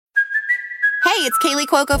Hey, it's Kaylee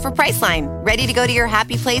Cuoco for Priceline. Ready to go to your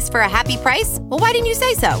happy place for a happy price? Well, why didn't you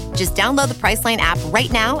say so? Just download the Priceline app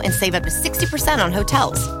right now and save up to 60% on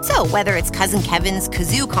hotels. So whether it's Cousin Kevin's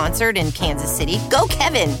Kazoo Concert in Kansas City, go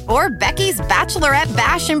Kevin, or Becky's Bachelorette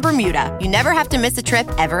Bash in Bermuda, you never have to miss a trip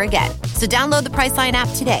ever again. So download the Priceline app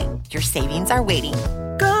today. Your savings are waiting.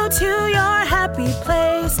 Go to your happy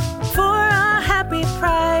place for a happy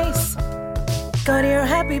price. Go to your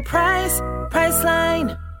happy price,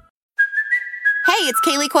 Priceline. Hey, it's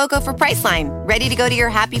Kaylee Cuoco for Priceline. Ready to go to your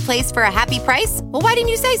happy place for a happy price? Well, why didn't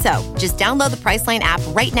you say so? Just download the Priceline app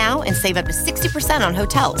right now and save up to 60% on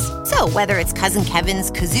hotels. So whether it's Cousin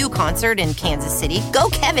Kevin's Kazoo Concert in Kansas City, go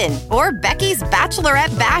Kevin, or Becky's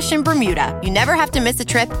Bachelorette Bash in Bermuda, you never have to miss a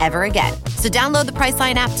trip ever again. So download the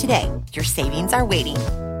Priceline app today. Your savings are waiting.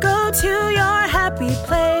 Go to your happy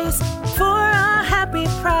place for a happy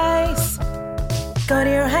price. Go to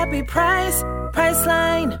your happy price,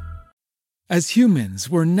 Priceline. As humans,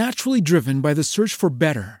 we're naturally driven by the search for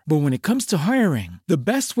better. But when it comes to hiring, the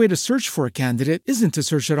best way to search for a candidate isn't to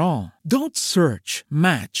search at all. Don't search,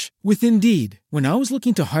 match with Indeed. When I was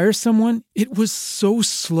looking to hire someone, it was so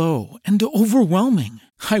slow and overwhelming.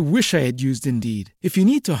 I wish I had used Indeed. If you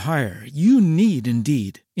need to hire, you need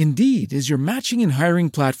Indeed. Indeed is your matching and hiring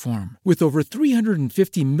platform with over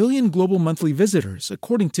 350 million global monthly visitors,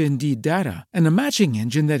 according to Indeed data, and a matching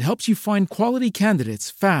engine that helps you find quality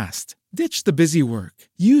candidates fast. Ditch the busy work.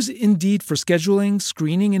 Use Indeed for scheduling,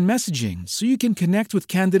 screening, and messaging so you can connect with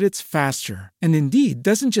candidates faster. And Indeed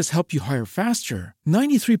doesn't just help you hire faster.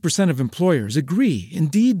 93% of employers agree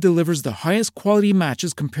Indeed delivers the highest quality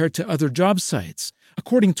matches compared to other job sites,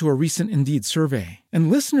 according to a recent Indeed survey.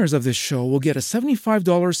 And listeners of this show will get a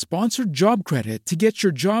 $75 sponsored job credit to get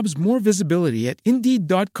your jobs more visibility at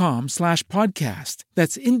Indeed.com/podcast.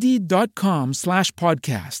 That's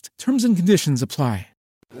Indeed.com/podcast. Terms and conditions apply.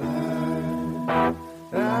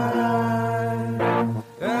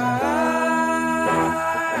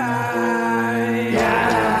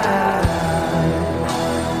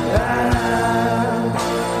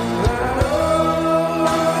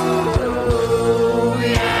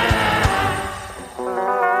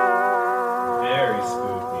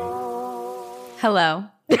 Hello.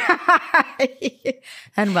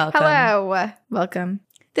 And welcome. Hello. Welcome.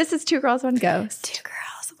 This is Two Girls, One Ghost. Two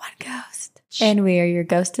Girls, One Ghost. And we are your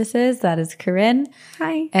ghostesses. That is Corinne.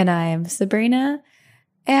 Hi. And I am Sabrina.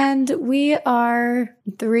 And we are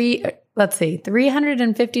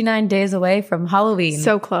 359 days away from Halloween.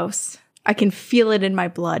 So close. I can feel it in my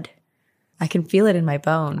blood. I can feel it in my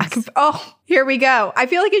bones. Here we go. I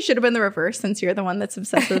feel like it should have been the reverse since you're the one that's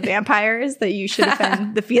obsessed with vampires, that you should have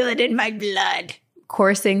been the feel it in my blood.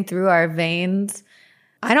 Coursing through our veins.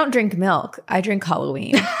 I don't drink milk. I drink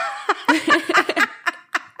Halloween.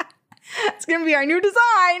 It's going to be our new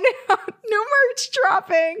design. New merch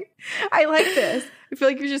dropping. I like this. I feel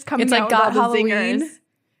like you're just coming out with all the Halloween. zingers.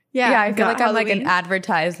 Yeah, I feel like I'm like an Halloween.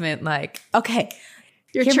 advertisement. Like, okay.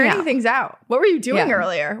 You're churning things out. What were you doing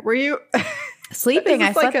earlier? Were you sleeping?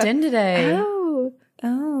 I slept in today.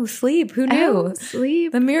 Oh, sleep. Who knew?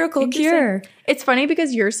 Sleep. The miracle cure. It's funny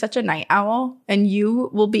because you're such a night owl and you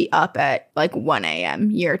will be up at like 1 a.m.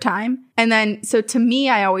 your time. And then, so to me,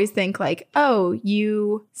 I always think like, oh,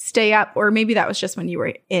 you stay up, or maybe that was just when you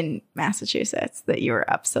were in Massachusetts that you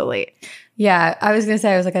were up so late. Yeah. I was going to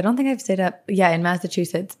say, I don't think I've stayed up. Yeah. In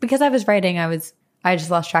Massachusetts, because I was writing, I just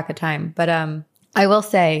lost track of time. But, I will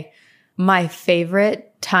say my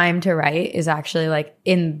favorite time to write is actually like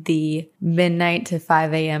in the midnight to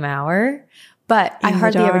 5 a.m. hour. But I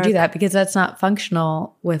hardly ever do that because that's not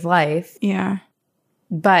functional with life. Yeah.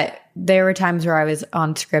 But there were times where I was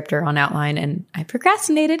on script or on outline and I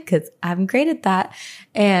procrastinated because I'm great at that.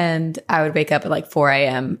 And I would wake up at like 4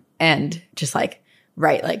 a.m. and just like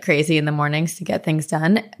write like crazy in the mornings to get things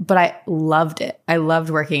done. But I loved it. I loved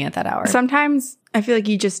working at that hour. Sometimes I feel like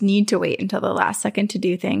you just need to wait until the last second to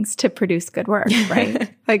do things to produce good work,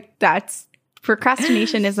 right? Like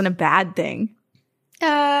procrastination isn't a bad thing.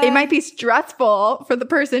 It might be stressful for the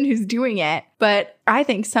person who's doing it, but I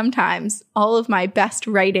think sometimes all of my best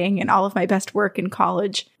writing and all of my best work in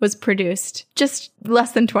college was produced just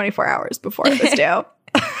less than 24 hours before it was due.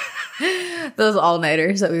 Those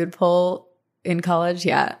all-nighters that we would pull in college,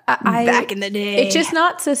 yeah. Back in the day. It's just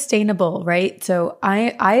not sustainable, right? So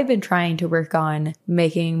I've been trying to work on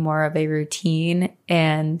making more of a routine.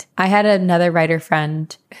 And I had another writer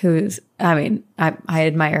friend who's, I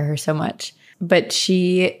admire her so much. But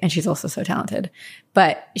she's also so talented.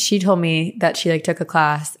 But she told me that she like took a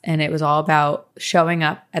class and it was all about showing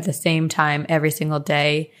up at the same time every single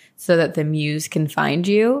day so that the muse can find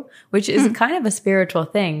you, which is kind of a spiritual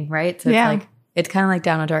thing, right? So it's like It's kind of like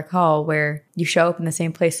Down a Dark Hall where you show up in the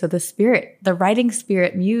same place. So the writing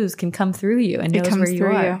spirit muse can come through you and knows where you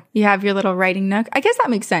are. You have your little writing nook. I guess that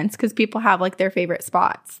makes sense because people have like their favorite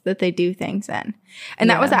spots that they do things in. And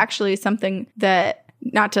that was actually something that,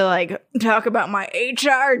 not to like talk about my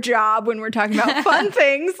HR job when we're talking about fun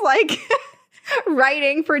things like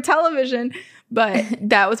writing for television. But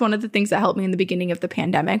that was one of the things that helped me in the beginning of the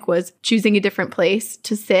pandemic was choosing a different place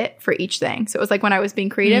to sit for each thing. So it was like when I was being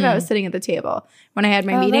creative, I was sitting at the table. When I had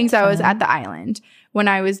my meetings, I was at the island. When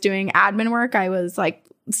I was doing admin work, I was like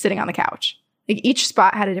sitting on the couch. Like each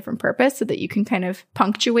spot had a different purpose so that you can kind of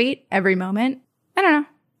punctuate every moment. I don't know.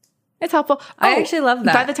 It's helpful. I actually love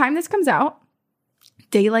that. By the time this comes out,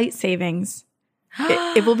 daylight savings,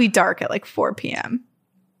 it will be dark at like 4 p.m.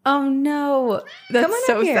 Oh, no. That's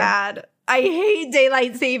so sad. I hate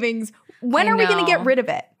daylight savings. When are we going to get rid of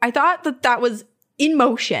it? I thought that was in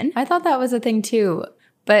motion. I thought that was a thing too,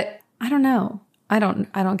 but I don't know. I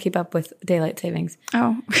don't keep up with daylight savings.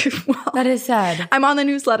 Oh, well, that is sad. I'm on the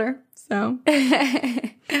newsletter, so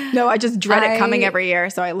no, I just dread it coming every year.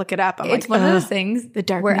 So I look it up. It's one of those things. The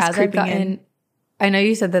darkness creeping in. I know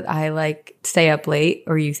you said that I like stay up late,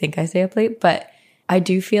 or you think I stay up late, but I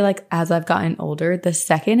do feel like as I've gotten older, the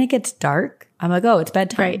second it gets dark, I'm like, oh, it's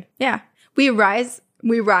bedtime. Right? Yeah. We rise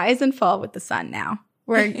and fall with the sun now.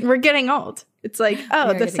 We're getting old. It's like,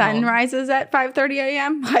 oh, the sun rises at 5:30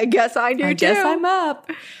 a.m. I guess I do too. Guess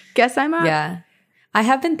I'm up. Yeah. I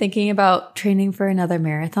have been thinking about training for another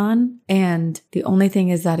marathon, and the only thing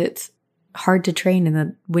is that it's hard to train in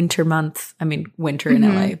the winter months. I mean, winter in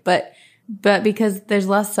LA, but because there's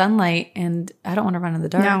less sunlight and I don't want to run in the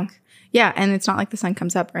dark. No. Yeah, and it's not like the sun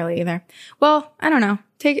comes up early either. Well, I don't know.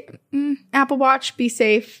 Take Apple Watch, be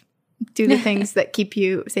safe. Do the things that keep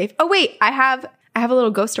you safe. Oh, wait, I have a little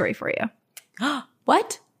ghost story for you.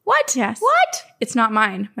 What? Yes. What? It's not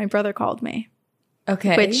mine. My brother called me.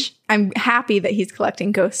 Okay. Which I'm happy that he's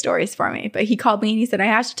collecting ghost stories for me. But he called me and he said, I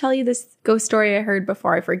have to tell you this ghost story I heard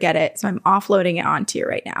before I forget it. So I'm offloading it onto you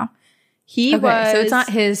right now. So it's not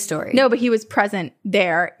his story. No, but he was present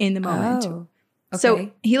there in the moment. Oh. Okay.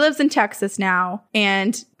 So he lives in Texas now.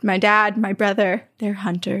 And my dad, my brother, they're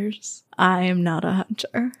hunters. I am not a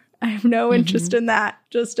hunter. I have no interest in that,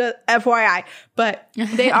 just a FYI, but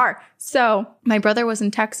they are. So my brother was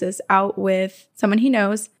in Texas out with someone he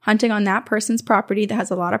knows hunting on that person's property that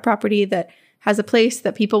has a lot of property that has a place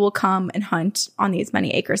that people will come and hunt on these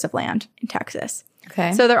many acres of land in Texas.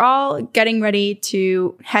 Okay. So they're all getting ready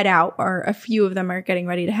to head out, or a few of them are getting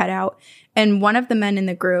ready to head out. And one of the men in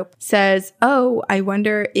the group says, oh, I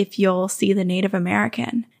wonder if you'll see the Native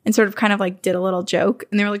American, and sort of kind of like did a little joke.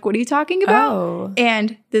 And they were like, what are you talking about? Oh.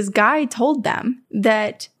 And this guy told them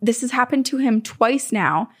that this has happened to him twice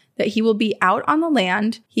now, that he will be out on the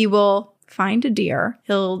land. He will find a deer.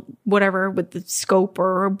 He'll, whatever, with the scope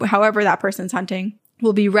or however that person's hunting,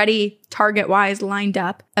 will be ready, target-wise, lined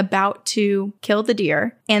up, about to kill the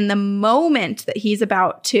deer. And the moment that he's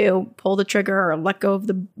about to pull the trigger or let go of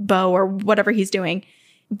the bow or whatever he's doing,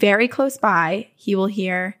 very close by, he will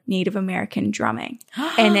hear Native American drumming.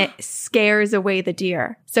 And it scares away the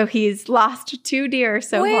deer. So he's lost 2 deer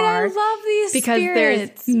so far. I love these because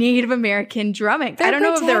spirits. There's Native American drumming. They're I don't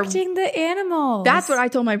know if they're protecting the animals. That's what I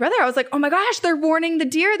told my brother. I was like, oh my gosh, they're warning the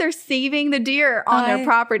deer. They're saving the deer on their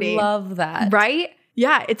property. Love that. Right?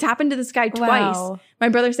 Yeah, it's happened to this guy twice. Wow. My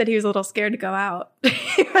brother said he was a little scared to go out.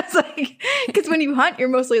 He was like, because when you hunt, you're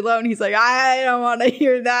mostly alone. He's like, I don't want to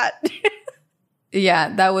hear that.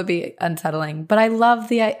 Yeah, that would be unsettling. But I love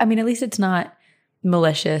at least it's not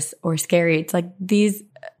malicious or scary. It's like these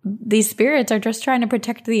spirits are just trying to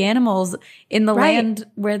protect the animals in the land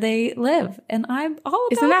where they live. And I'm all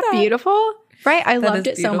about Isn't that beautiful? Right? I loved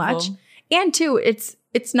it beautiful. so much. And too, it's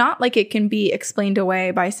not like it can be explained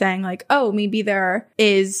away by saying like, oh, maybe there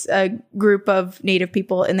is a group of Native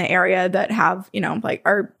people in the area that have, like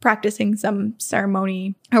are practicing some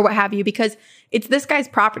ceremony or what have you, because it's this guy's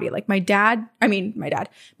property. Like my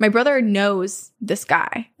brother knows this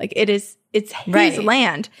guy. Like it's his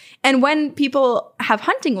land. And when people have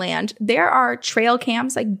hunting land, there are trail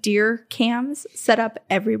cams, like deer cams set up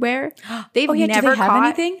everywhere. They've never do they have caught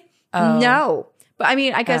anything? Oh. No. But I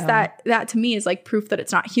mean, I guess that to me is like proof that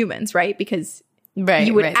it's not humans, right? Because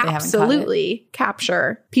you would absolutely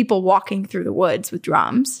capture people walking through the woods with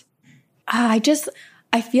drums.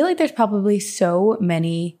 I feel like there's probably so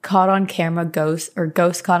many caught on camera ghosts or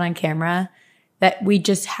ghosts caught on camera that we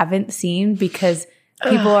just haven't seen because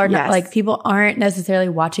people are not, like, people aren't necessarily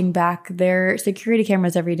watching back their security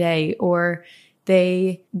cameras every day, or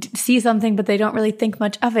they see something, but they don't really think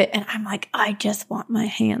much of it. And I'm like, I just want my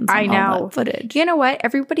hands on all that footage. You know what?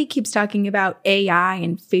 Everybody keeps talking about AI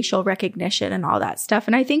and facial recognition and all that stuff.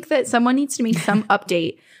 And I think that someone needs to make some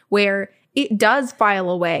update where it does file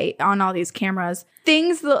away on all these cameras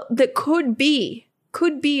things that could be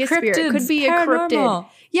a spirit, could be a cryptid.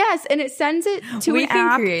 Yes, and it sends it to an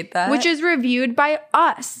app, create that. which is reviewed by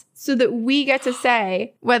us so that we get to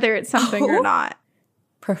say whether it's something or not.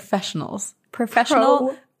 Professional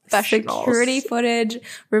security footage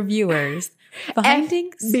reviewers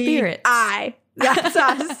finding spirits. FBI. That's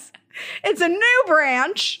us. It's a new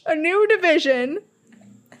branch, a new division.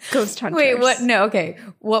 Ghost hunters. Wait, what? No, okay.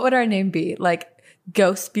 What would our name be? Like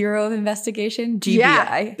Ghost Bureau of Investigation? GBI.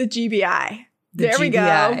 Yeah, the GBI. There we go.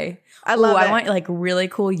 I love it. I want like really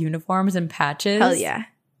cool uniforms and patches. Hell yeah.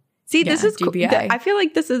 See, this is GBI. Cool. I feel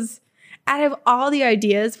like this is, out of all the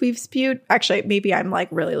ideas we've spewed, actually, maybe I'm like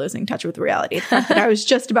really losing touch with reality. But I was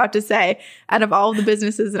just about to say, out of all the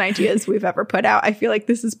businesses and ideas we've ever put out, I feel like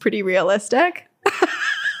this is pretty realistic.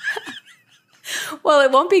 Well,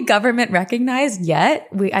 it won't be government recognized yet.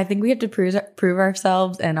 I think we have to prove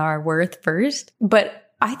ourselves and our worth first.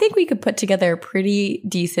 But I think we could put together a pretty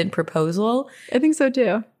decent proposal. I think so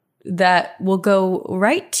too. That will go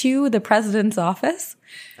right to the president's office.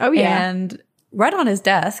 Oh, yeah. And right on his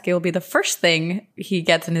desk. It will be the first thing he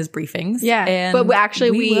gets in his briefings. Yeah. And but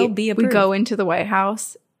actually, we approved. go into the White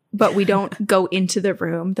House, but we don't go into the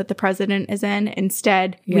room that the president is in.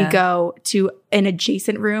 Instead, we go to an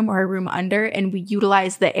adjacent room or a room under, and we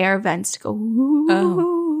utilize the air vents to go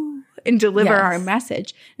and deliver our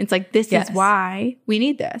message. And it's like, this is why we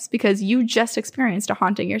need this, because you just experienced a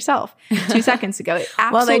haunting yourself 2 seconds ago. It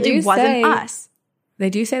absolutely wasn't us. They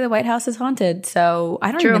do say the White House is haunted, so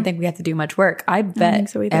I don't even think we have to do much work. I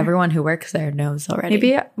bet everyone who works there knows already.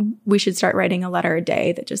 Maybe we should start writing a letter a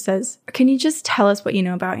day that just says, can you just tell us what you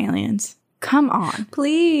know about aliens? Come on.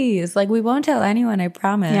 Please. Like, we won't tell anyone, I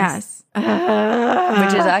promise. Yes.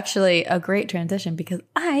 Which is actually a great transition because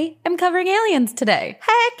I am covering aliens today.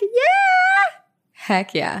 Heck yeah!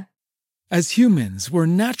 Heck yeah. As humans, we're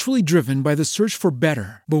naturally driven by the search for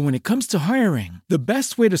better. But when it comes to hiring, the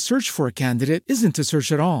best way to search for a candidate isn't to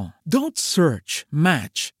search at all. Don't search,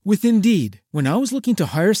 match with Indeed. When I was looking to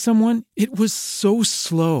hire someone, it was so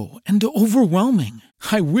slow and overwhelming.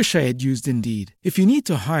 I wish I had used Indeed. If you need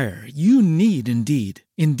to hire, you need Indeed.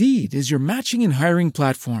 Indeed is your matching and hiring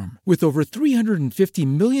platform with over 350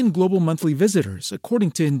 million global monthly visitors,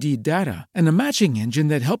 according to Indeed data, and a matching engine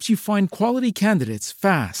that helps you find quality candidates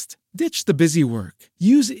fast. Ditch the busy work.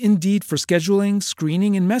 Use Indeed for scheduling,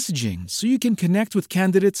 screening, and messaging so you can connect with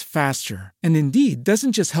candidates faster. And Indeed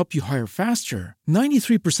doesn't just help you hire faster.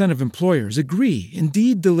 93% of employers agree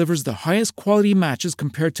Indeed delivers the highest quality matches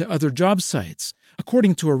compared to other job sites,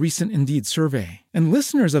 according to a recent Indeed survey. And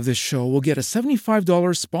listeners of this show will get a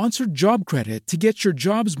 $75 sponsored job credit to get your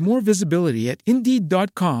jobs more visibility at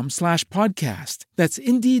Indeed.com/podcast. That's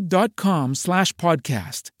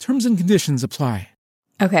Indeed.com/podcast. Terms and conditions apply.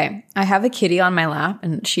 Okay, I have a kitty on my lap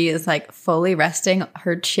and she is like fully resting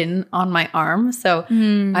her chin on my arm. So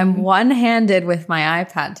I'm one-handed with my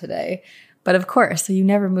iPad today. But of course, so you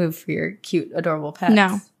never move for your cute, adorable pets.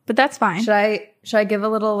 No, but that's fine. Should I give a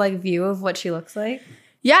little like view of what she looks like?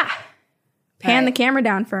 Yeah. Pan the camera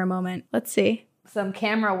down for a moment. Let's see. Some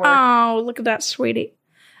camera work. Oh, look at that sweetie.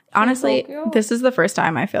 Honestly, this is the first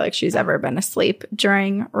time I feel like she's ever been asleep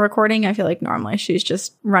during recording. I feel like normally she's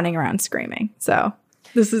just running around screaming. So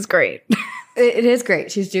this is great. It is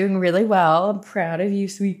great. She's doing really well. I'm proud of you,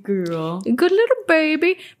 sweet girl. Good little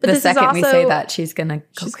baby. But the this second is also, we say that, she's gonna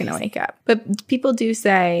wake up. But people do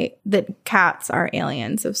say that cats are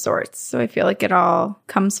aliens of sorts. So I feel like it all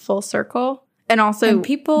comes full circle. And also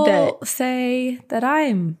people say that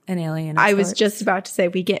I'm an alien. I was just about to say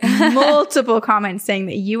we get multiple comments saying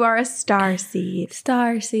that you are a starseed.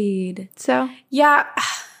 Starseed. So yeah,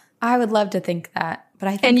 I would love to think that. But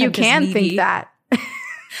I think and you can think that.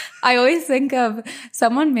 I always think of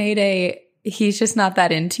someone made He's Just Not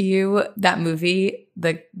That Into You, that movie,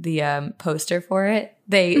 the poster for it.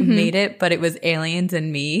 They made it, but it was aliens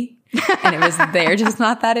and me. And it was They're Just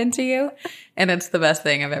Not That Into You. And it's the best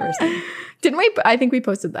thing I've ever seen. Didn't we? I think we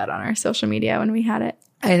posted that on our social media when we had it.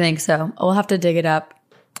 I think so. We'll have to dig it up.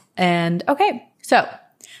 And okay, so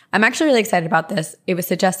I'm actually really excited about this. It was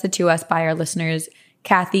suggested to us by our listeners,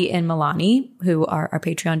 Kathy and Milani, who are our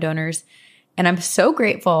Patreon donors. And I'm so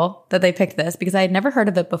grateful that they picked this because I had never heard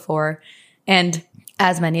of it before. And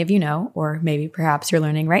as many of you know, or maybe perhaps you're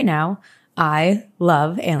learning right now, I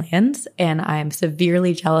love aliens and I'm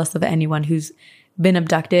severely jealous of anyone who's been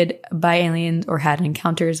abducted by aliens or had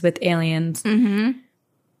encounters with aliens. Mm-hmm.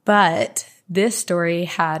 But this story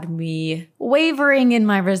had me wavering in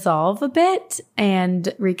my resolve a bit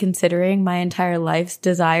and reconsidering my entire life's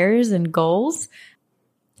desires and goals.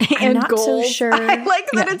 And I'm not goals. so sure. I like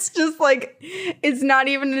that it's just like, it's not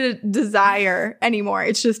even a desire anymore.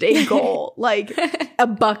 It's just a goal, like a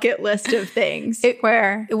bucket list of things.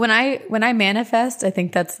 When I manifest, I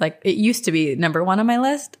think that's like, it used to be number one on my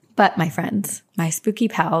list. But my friends, my spooky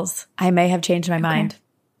pals, I may have changed my mind.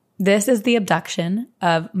 This is the abduction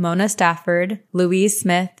of Mona Stafford, Louise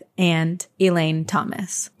Smith, and Elaine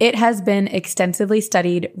Thomas. It has been extensively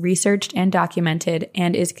studied, researched, and documented,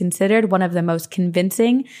 and is considered one of the most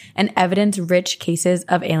convincing and evidence-rich cases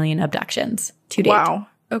of alien abductions to date. Wow.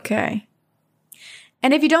 Okay.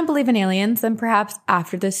 And if you don't believe in aliens, then perhaps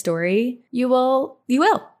after this story, you will.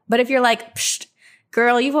 But if you're like, psh,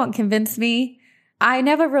 girl, you won't convince me, I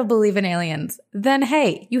never will believe in aliens, then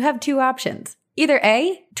hey, you have two options. Either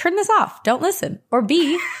A, turn this off, don't listen, or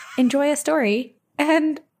B, enjoy a story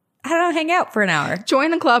and, I don't know, hang out for an hour.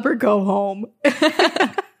 Join the club or go home.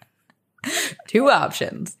 Two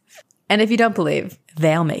options. And if you don't believe,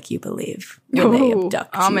 they'll make you believe when they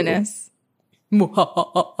abduct ominous.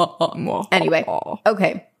 you. Anyway,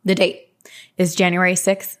 okay, the date is January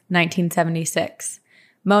 6th, 1976.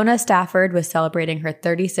 Mona Stafford was celebrating her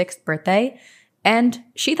 36th birthday, and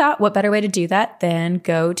she thought what better way to do that than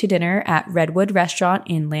go to dinner at Redwood Restaurant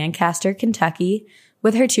in Lancaster, Kentucky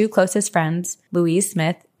with her two closest friends, Louise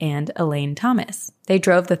Smith and Elaine Thomas. They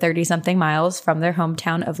drove the 30-something miles from their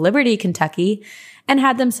hometown of Liberty, Kentucky, and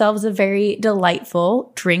had themselves a very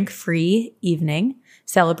delightful, drink-free evening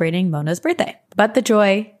celebrating Mona's birthday. But the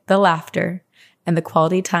joy, the laughter, and the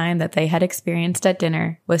quality time that they had experienced at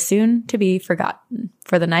dinner was soon to be forgotten,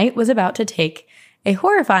 for the night was about to take a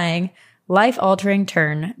horrifying, life-altering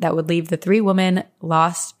turn that would leave the three women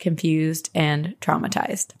lost, confused, and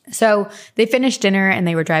traumatized. So they finished dinner and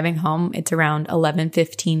they were driving home. It's around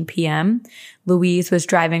 11:15 p.m. Louise was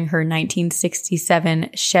driving her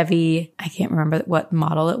 1967 Chevy. I can't remember what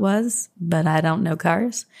model it was, but I don't know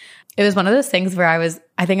cars. It was one of those things where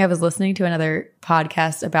I think I was listening to another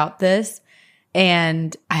podcast about this,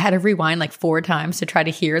 and I had to rewind like 4 times to try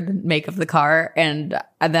to hear the make of the car. And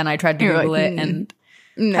then I tried to Google it and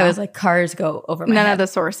no. I was like, cars go over my head. None of the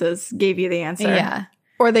sources gave you the answer. Yeah.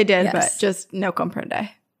 Or they did, but just no comprende.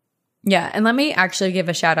 Yeah. And let me actually give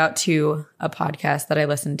a shout out to a podcast that I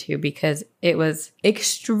listened to because it was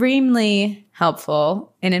extremely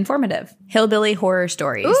helpful and informative. Hillbilly Horror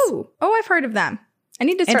Stories. Ooh. Oh, I've heard of them. I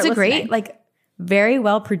need to start listening. It's a great, like, very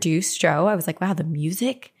well produced show. I was like, wow, the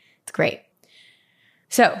music, it's great.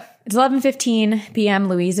 So it's 11:15 p.m.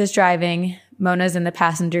 Louise is driving. Mona's in the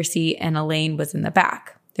passenger seat and Elaine was in the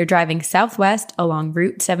back. They're driving southwest along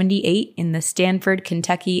Route 78 in the Stanford,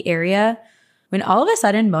 Kentucky area when all of a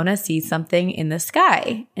sudden Mona sees something in the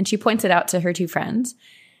sky and she points it out to her two friends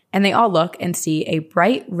and they all look and see a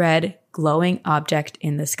bright red glowing object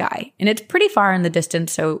in the sky. And it's pretty far in the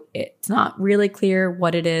distance, so it's not really clear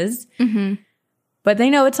what it is. Mm-hmm. But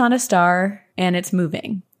they know it's not a star and it's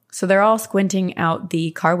moving. So they're all squinting out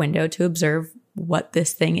the car window to observe what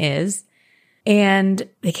this thing is. And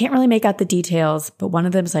they can't really make out the details, but one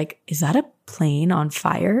of them's like, is that a plane on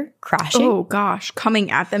fire crashing? Oh gosh,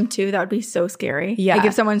 coming at them too. That would be so scary. Yeah. Like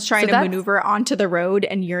if someone's trying to maneuver onto the road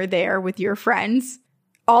and you're there with your friends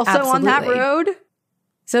also on that road.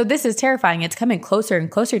 So this is terrifying. It's coming closer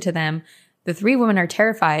and closer to them. The three women are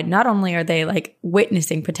terrified. Not only are they like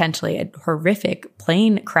witnessing potentially a horrific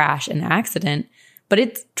plane crash and accident, but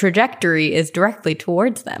its trajectory is directly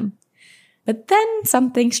towards them. But then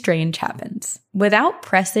something strange happens. Without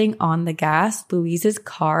pressing on the gas, Louise's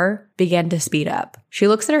car began to speed up. She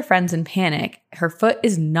looks at her friends in panic. Her foot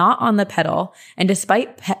is not on the pedal, and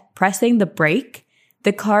despite pressing the brake,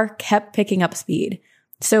 the car kept picking up speed.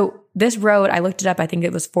 So this road, I looked it up, I think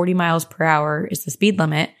it was 40 miles per hour is the speed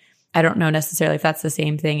limit. I don't know necessarily if that's the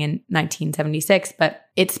same thing in 1976, but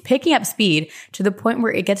it's picking up speed to the point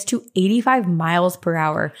where it gets to 85 miles per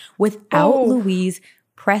hour without Louise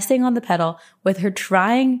pressing on the pedal, with her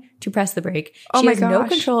trying to press the brake. She has no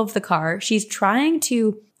control of the car. She's trying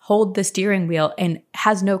to hold the steering wheel and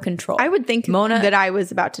has no control. I would think Mona, that I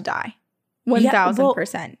was about to die.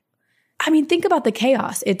 1,000%. I mean, think about the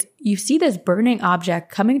chaos. It's you see this burning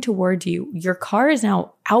object coming towards you. Your car is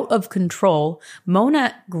now out of control.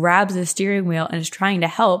 Mona grabs the steering wheel and is trying to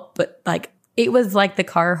help, but like it was like the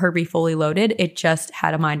car Herbie Fully Loaded. It just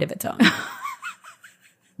had a mind of its own.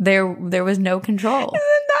 There was no control.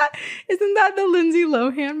 Isn't that the Lindsay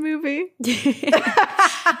Lohan movie?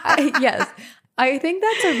 Yes. I think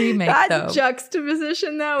that's a remake, that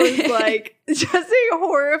juxtaposition, though, is like just a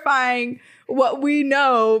horrifying what we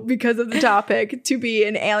know because of the topic to be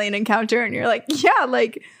an alien encounter. And you're like, yeah,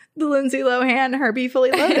 like the Lindsay Lohan Herbie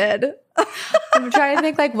Fully Loaded. I'm trying to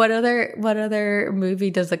think like what other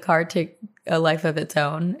movie does a car take a life of its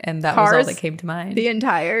own? And that was all that came to mind. The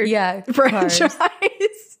entire franchise.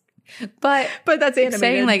 But that's animated.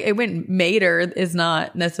 Saying like it went Mater is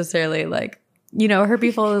not necessarily like, you know,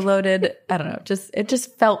 Herbie Fully Loaded. I don't know. It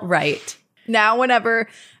just felt right. Now, whenever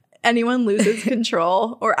anyone loses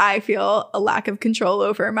control or I feel a lack of control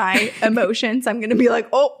over my emotions, I'm going to be like,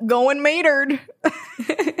 oh, going Matered.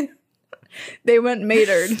 They went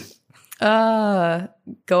Matered.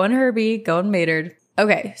 Going Herbie, going Matered.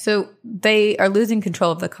 Okay, so they are losing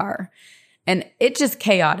control of the car and it's just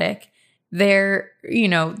chaotic. They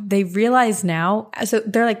realize now, so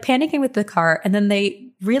they're like panicking with the car and then they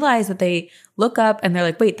realize that they look up and they're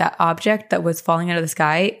like, wait, that object that was falling out of the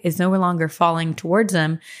sky is no longer falling towards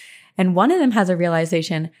them. And one of them has a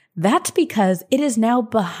realization that's because it is now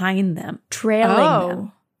behind them, trailing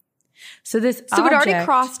them. So it already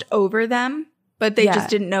crossed over them, but they just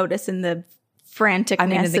didn't notice in the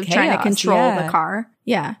franticness of trying to control the car.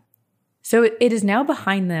 Yeah. So it is now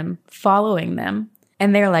behind them, following them.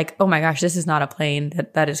 And they're like, oh my gosh, this is not a plane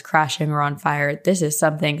that is crashing or on fire. This is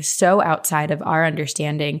something so outside of our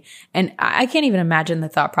understanding. And I can't even imagine the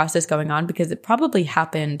thought process going on because it probably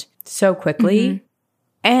happened so quickly. Mm-hmm.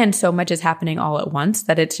 And so much is happening all at once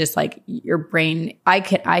that it's just like your brain, I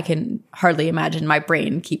can hardly imagine my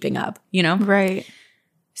brain keeping up, you know? Right.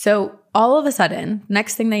 So all of a sudden,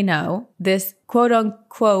 next thing they know, this quote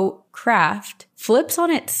unquote craft flips on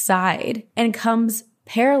its side and comes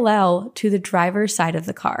parallel to the driver's side of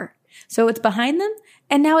the car. So it's behind them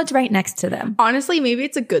and now it's right next to them. Honestly, maybe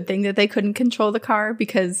it's a good thing that they couldn't control the car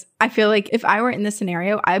because I feel like if I were in this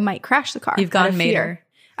scenario, I might crash the car. You've gone Mater.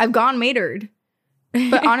 I've gone Matered.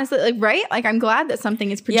 But honestly, like, right? Like, I'm glad that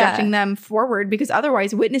something is projecting them forward because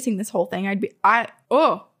otherwise witnessing this whole thing,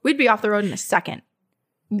 we'd be off the road in a second.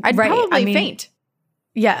 I'd probably faint.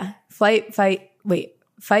 Yeah. Fight, flight,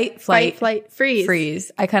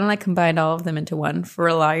 freeze. I kind of like combined all of them into one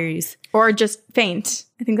for Larry's. Or just faint.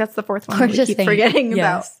 I think that's the fourth one we keep forgetting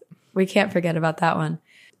about. We can't forget about that one.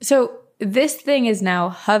 So this thing is now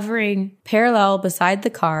hovering parallel beside the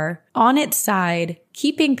car on its side,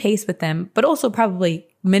 keeping pace with them, but also probably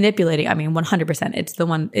manipulating. I mean,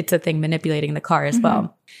 100%. It's a thing manipulating the car as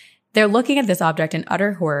well. They're looking at this object in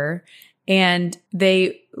utter horror. And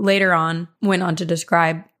they later on went on to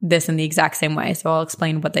describe this in the exact same way. So I'll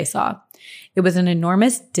explain what they saw. It was an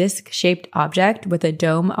enormous disc-shaped object with a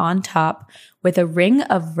dome on top with a ring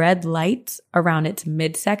of red lights around its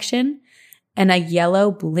midsection and a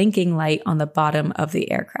yellow blinking light on the bottom of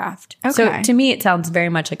the aircraft. Okay. So to me, it sounds very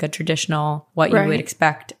much like a traditional, what you would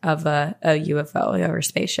expect of a UFO or a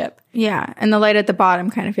spaceship. Yeah. And the light at the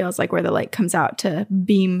bottom kind of feels like where the light comes out to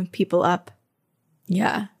beam people up.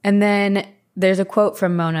 Yeah. And then there's a quote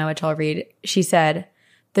from Mona, which I'll read. She said,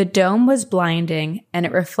 "The dome was blinding and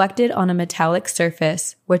it reflected on a metallic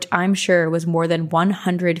surface, which I'm sure was more than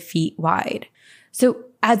 100 feet wide." So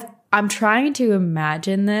as I'm trying to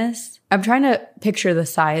imagine this, I'm trying to picture the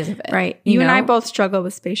size of it. Right. You and I both struggle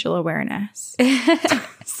with spatial awareness.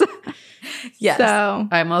 Yes. So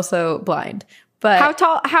I'm also blind. But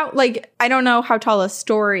I don't know how tall a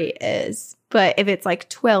story is. But if it's like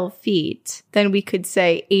 12 feet, then we could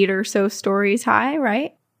say 8 or so stories high,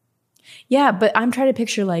 right? Yeah, but I'm trying to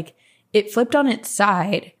picture like it flipped on its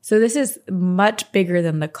side. So this is much bigger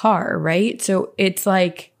than the car, right? So it's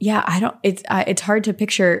like, it's hard to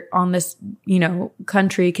picture on this,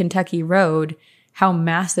 country Kentucky road how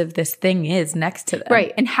massive this thing is next to them.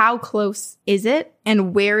 Right. And how close is it?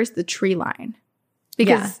 And where's the tree line?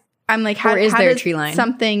 Because I'm like, how is there a does tree line?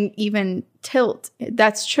 Something even tilt?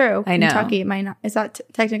 That's true. I know. Kentucky, it might not. Is that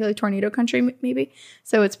technically tornado country? Maybe.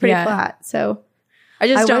 So it's pretty flat. So I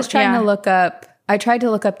was trying to look up. I tried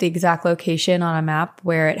to look up the exact location on a map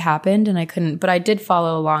where it happened, and I couldn't. But I did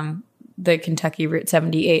follow along the Kentucky Route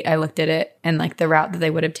 78. I looked at it and like the route that they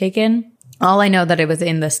would have taken. All I know that it was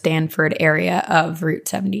in the Stanford area of Route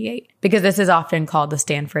 78 because this is often called the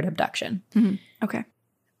Stanford abduction. Mm-hmm.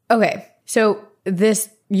 Okay. So this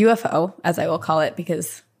UFO, as I will call it,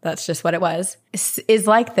 because that's just what it was, is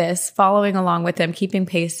like this, following along with them, keeping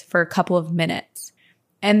pace for a couple of minutes.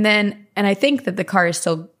 And I think that the car is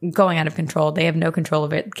still going out of control. They have no control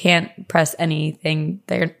of it, can't press anything.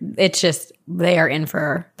 They are in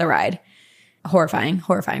for the ride. Horrifying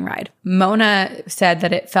ride. Mona said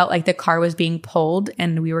that it felt like the car was being pulled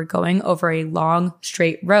and we were going over a long,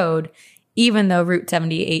 straight road, even though Route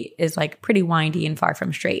 78 is like pretty windy and far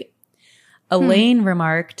from straight. Elaine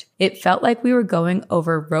remarked, "It felt like we were going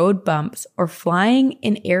over road bumps or flying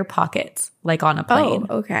in air pockets, like on a plane."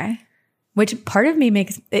 Oh, okay. Which part of me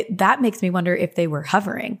makes me wonder if they were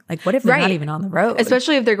hovering. Like, what if they're not even on the road?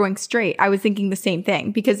 Especially if they're going straight. I was thinking the same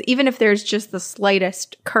thing, because even if there's just the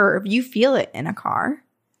slightest curve, you feel it in a car.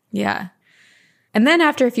 Yeah. And then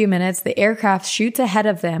after a few minutes, the aircraft shoots ahead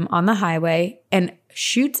of them on the highway and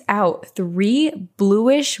shoots out 3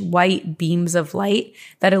 bluish white beams of light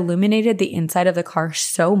that illuminated the inside of the car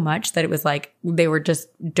so much that it was like they were just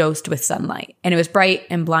dosed with sunlight. And it was bright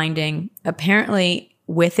and blinding. Apparently,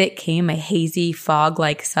 with it came a hazy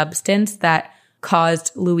fog-like substance that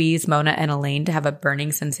caused Louise, Mona, and Elaine to have a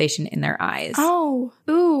burning sensation in their eyes. Oh,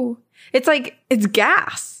 ooh. It's like, it's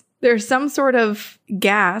gas. There's some sort of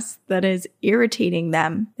gas that is irritating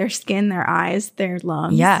them. Their skin, their eyes, their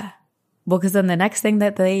lungs. Yeah. Well, because then the next thing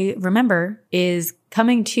that they remember is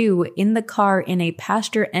coming to in the car in a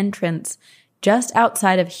pasture entrance just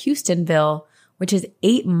outside of Houstonville, which is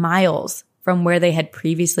 8 miles from where they had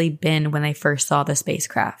previously been when they first saw the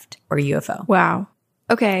spacecraft or UFO. Wow.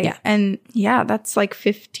 Okay. Yeah. And yeah, that's like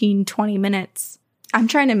 15, 20 minutes. I'm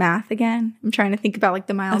trying to math again. I'm trying to think about like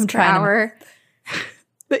the miles per hour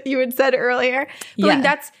that you had said earlier. But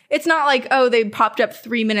like it's not like, oh, they popped up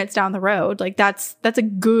 3 minutes down the road. Like that's a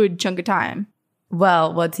good chunk of time.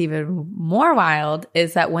 Well, what's even more wild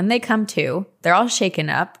is that when they come to, they're all shaken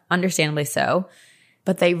up, understandably so,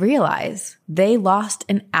 but they realize they lost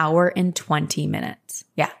an hour and 20 minutes.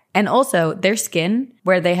 Yeah. And also their skin,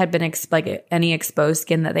 where they had been like any exposed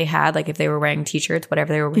skin that they had, like if they were wearing t-shirts,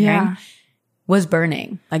 whatever they were wearing, was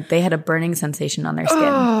burning. Like they had a burning sensation on their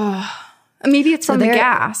skin. Maybe it's from the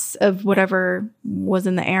gas of whatever was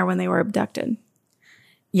in the air when they were abducted.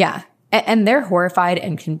 Yeah. And they're horrified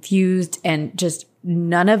and confused, and just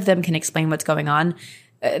none of them can explain what's going on.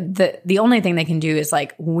 The only thing they can do is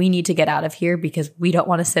like, we need to get out of here because we don't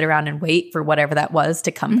want to sit around and wait for whatever that was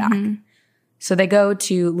to come back. So they go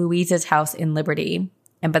to Louise's house in Liberty.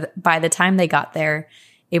 And by the time they got there,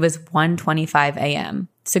 it was 1:25 a.m.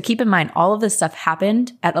 So keep in mind, all of this stuff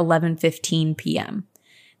happened at 11:15 p.m.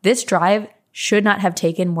 This drive should not have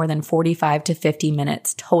taken more than 45 to 50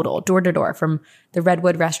 minutes total, door to door, from the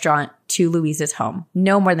Redwood restaurant to Louise's home.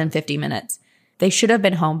 No more than 50 minutes. They should have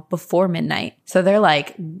been home before midnight. So they're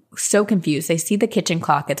like so confused. They see the kitchen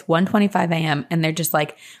clock. It's 1:25 a.m. And they're just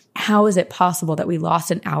like, how is it possible that we lost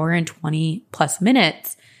an hour and 20 plus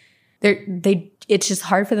minutes? It's just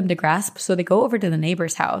hard for them to grasp. So they go over to the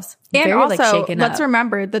neighbor's house. And very, also, shaken let's up.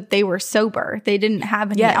 remember that they were sober. They didn't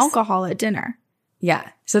have any alcohol at dinner. Yeah.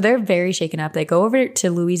 So they're very shaken up. They go over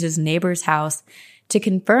to Louise's neighbor's house to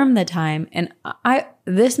confirm the time. And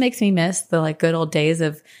this makes me miss the like good old days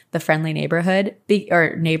of the friendly neighborhood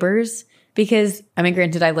or neighbors, because I mean,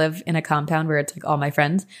 granted, I live in a compound where it's like all my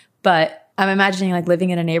friends, but I'm imagining like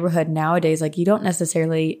living in a neighborhood nowadays, like you're not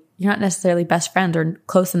necessarily best friends or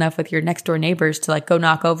close enough with your next door neighbors to like go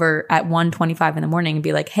knock over at 1:25 in the morning and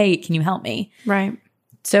be like, hey, can you help me? Right.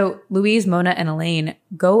 So Louise, Mona, and Elaine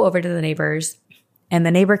go over to the neighbors, and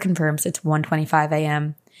the neighbor confirms it's 1:25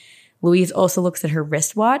 a.m. Louise also looks at her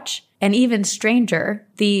wristwatch, and even stranger,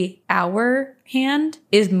 the hour hand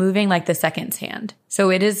is moving like the seconds hand. So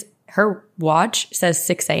it is, her watch says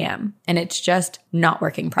 6 a.m. and it's just not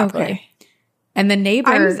working properly. Okay. And the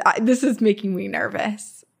neighbor... this is making me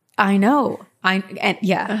nervous. I know.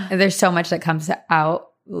 There's so much that comes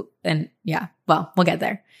out, and well, we'll get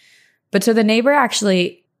there. But so the neighbor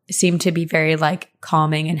actually seemed to be very like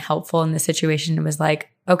calming and helpful in the situation, and was like,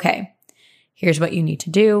 okay, here's what you need to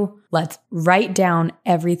do. Let's write down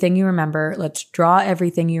everything you remember. Let's draw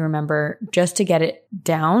everything you remember just to get it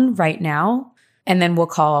down right now. And then we'll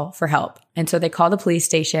call for help. And so they call the police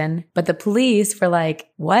station, but the police were like,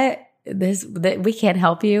 what? We can't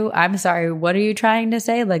help you. I'm sorry. What are you trying to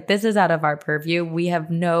say? Like, this is out of our purview. We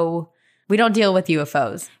don't deal with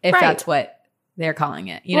UFOs, if that's what they're calling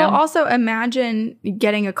it. You know? Also imagine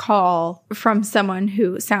getting a call from someone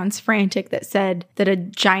who sounds frantic that said that a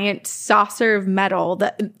giant saucer of metal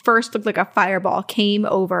that first looked like a fireball came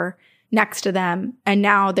over next to them, and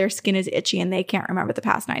now their skin is itchy and they can't remember the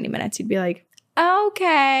past 90 minutes. You'd be like,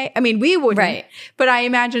 okay. I mean, we wouldn't. Right. But I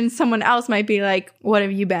imagine someone else might be like, what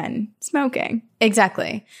have you been smoking?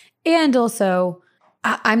 Exactly. And also,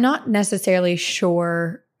 I'm not necessarily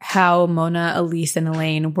sure how Mona, Elise, and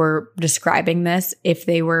Elaine were describing this, if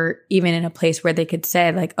they were even in a place where they could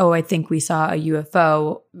say like, oh, I think we saw a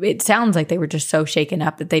UFO. It sounds like they were just so shaken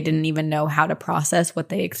up that they didn't even know how to process what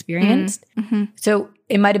they experienced. Mm-hmm. So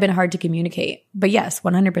it might have been hard to communicate. But yes,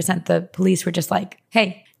 100%, the police were just like,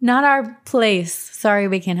 hey, not our place. Sorry,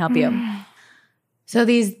 we can't help you. So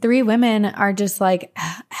these 3 women are just like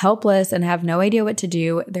helpless and have no idea what to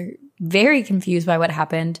do. They're very confused by what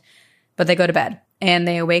happened, but they go to bed and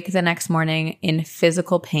they awake the next morning in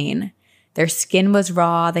physical pain. Their skin was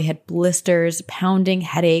raw. They had blisters, pounding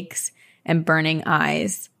headaches, and burning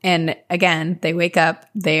eyes. And again, they wake up.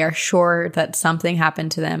 They are sure that something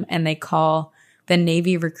happened to them and they call the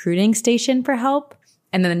Navy recruiting station for help.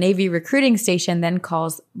 And then the Navy recruiting station then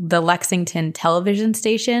calls the Lexington television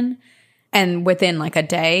station. And within like a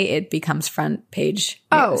day, it becomes front page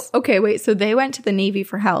news. Oh, okay. Wait. So they went to the Navy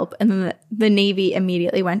for help and then the Navy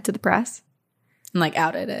immediately went to the press? And like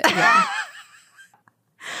outed it. Yeah.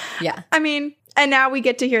 Yeah. I mean, and now we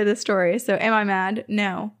get to hear the story. So am I mad?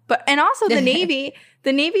 No. But, and also the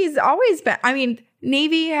Navy's always been, I mean,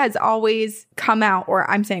 Navy has always come out, or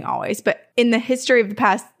I'm saying always, but in the history of the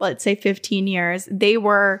past, let's say 15 years, they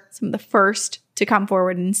were some of the first to come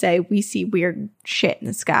forward and say, we see weird shit in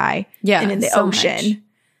the sky and in the ocean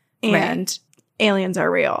and aliens are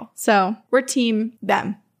real. So we're team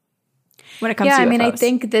them when it comes to UFOs. I mean, I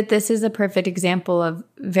think that this is a perfect example of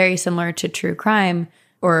very similar to true crime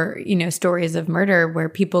or, you know, stories of murder where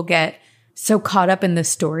people get so caught up in the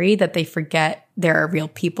story that they forget there are real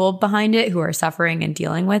people behind it who are suffering and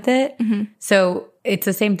dealing with it. Mm-hmm. So it's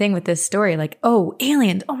the same thing with this story. Like, oh,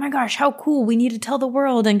 aliens. Oh my gosh, how cool. We need to tell the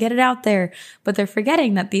world and get it out there. But they're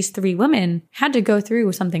forgetting that these 3 women had to go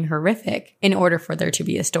through something horrific in order for there to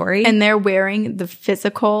be a story. And they're wearing the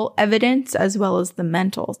physical evidence as well as the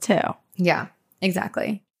mental too. Yeah,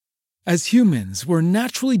 exactly. As humans, we're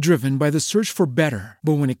naturally driven by the search for better.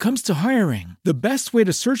 But when it comes to hiring, the best way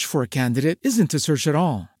to search for a candidate isn't to search at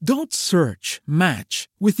all. Don't search, match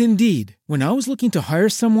with Indeed. When I was looking to hire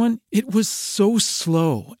someone, it was so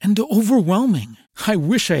slow and overwhelming. I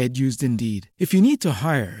wish I had used Indeed. If you need to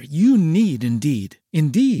hire, you need Indeed.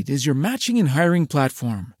 Indeed is your matching and hiring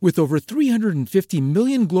platform with over 350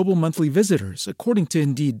 million global monthly visitors, according to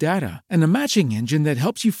Indeed data, and a matching engine that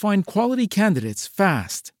helps you find quality candidates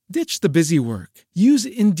fast. Ditch the busy work. Use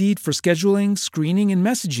Indeed for scheduling, screening, and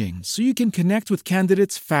messaging so you can connect with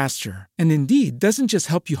candidates faster. And Indeed doesn't just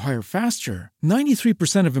help you hire faster.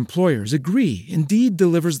 93% of employers agree Indeed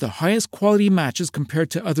delivers the highest quality matches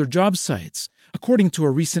compared to other job sites, according to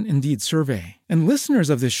a recent Indeed survey. And listeners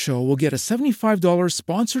of this show will get a $75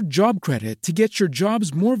 sponsored job credit to get your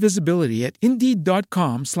jobs more visibility at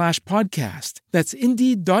Indeed.com/podcast. That's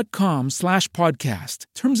Indeed.com/podcast.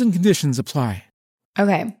 Terms and conditions apply.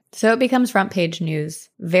 Okay, so it becomes front page news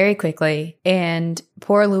very quickly. And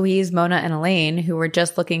poor Louise, Mona, and Elaine, who were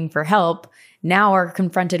just looking for help, now are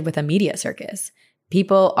confronted with a media circus.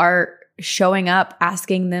 People are showing up,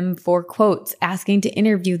 asking them for quotes, asking to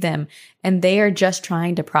interview them, and they are just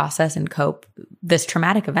trying to process and cope this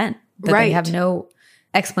traumatic event that they have no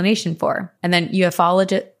explanation for. And then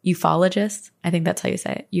ufologists, I think that's how you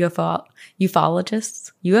say it,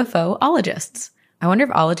 UFOologists. I wonder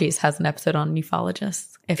if Ologies has an episode on ufologists.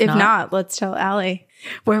 If not, let's tell Allie.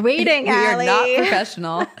 We're waiting, Allie. We are not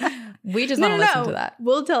professional. We just want to listen to that.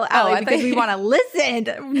 We'll tell Allie because we want to listen.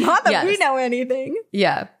 Not that we know anything.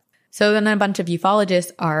 Yeah. So then a bunch of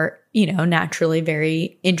ufologists are, you know, naturally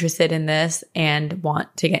very interested in this and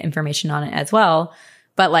want to get information on it as well.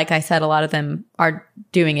 But like I said, a lot of them are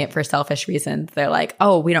doing it for selfish reasons. They're like,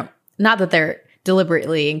 oh, we don't, not that they're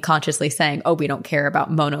deliberately and consciously saying, oh, we don't care about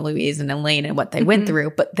Mona, Louise, and Elaine and what they went through,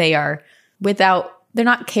 but they are they're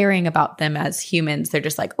not caring about them as humans. They're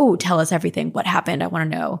just like, oh, tell us everything. What happened? I want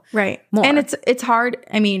to know. Right. More. And it's hard.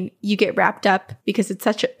 I mean, you get wrapped up because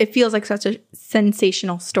it feels like such a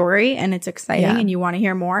sensational story and it's exciting and you want to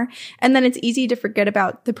hear more. And then it's easy to forget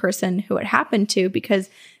about the person who it happened to because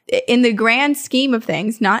in the grand scheme of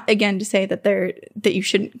things, not again to say that you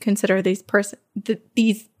shouldn't consider these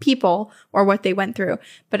people or what they went through,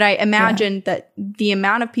 but I imagine that the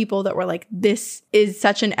amount of people that were like, this is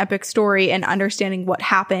such an epic story and understanding what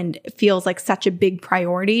happened feels like such a big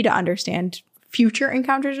priority to understand future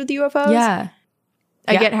encounters with UFOs. Yeah.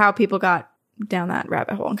 I get how people got down that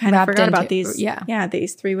rabbit hole and kind of forgot about these. Yeah.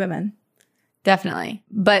 These 3 women. Definitely.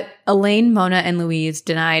 But Elaine, Mona, and Louise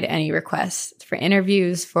denied any requests for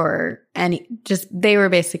interviews they were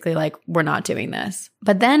basically like, we're not doing this.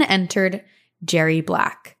 But then entered Jerry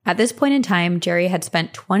Black. At this point in time, Jerry had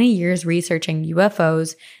spent 20 years researching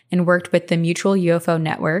UFOs and worked with the Mutual UFO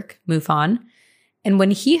Network, MUFON. And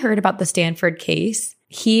when he heard about the Stanford case,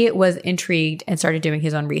 he was intrigued and started doing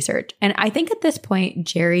his own research. And I think at this point,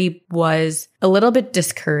 Jerry was a little bit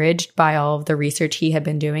discouraged by all of the research he had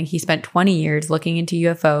been doing. He spent 20 years looking into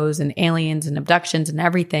UFOs and aliens and abductions and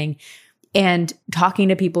everything and talking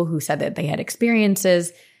to people who said that they had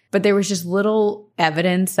experiences. But there was just little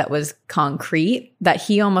evidence that was concrete that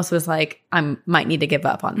he almost was like, I might need to give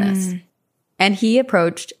up on this. And he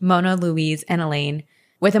approached Mona, Louise, and Elaine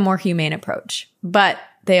with a more humane approach. But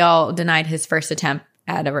they all denied his first attempt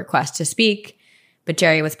at a request to speak. But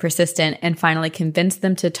Jerry was persistent and finally convinced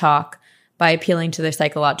them to talk by appealing to their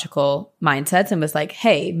psychological mindsets and was like,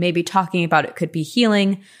 hey, maybe talking about it could be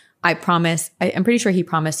healing. I promise. I'm pretty sure he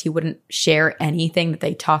promised he wouldn't share anything that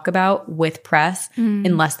they talk about with press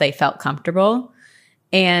unless they felt comfortable.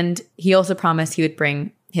 And he also promised he would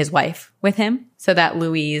bring his wife with him so that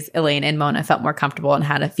Louise, Elaine, and Mona felt more comfortable and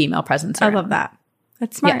had a female presence around. I love that.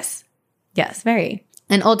 That's smart. Yes, very.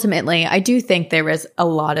 And ultimately, I do think there was a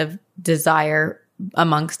lot of desire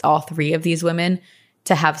amongst all three of these women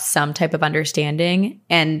to have some type of understanding.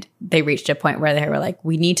 And they reached a point where they were like,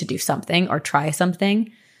 we need to do something or try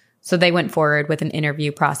something. So they went forward with an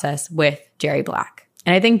interview process with Jerry Black.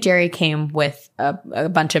 And I think Jerry came with a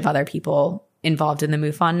bunch of other people involved in the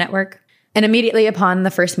MUFON network. And immediately upon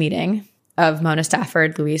the first meeting of Mona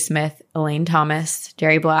Stafford, Louise Smith, Elaine Thomas,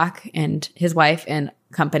 Jerry Black, and his wife and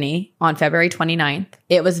company on February 29th,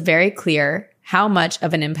 it was very clear how much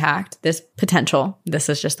of an impact this potential, this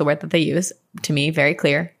is just the word that they use, to me, very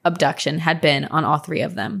clear, abduction had been on all three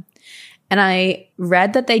of them. And I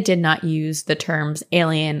read that they did not use the terms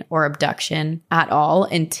alien or abduction at all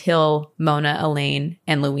until Mona, Elaine,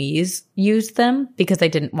 and Louise used them because they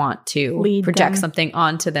didn't want to project something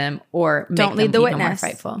onto them or make them even more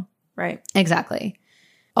frightful. Right. Exactly.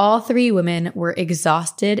 All three women were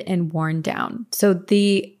exhausted and worn down. So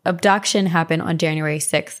the abduction happened on January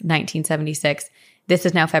 6th, 1976. This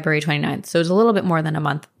is now February 29th. So it's a little bit more than a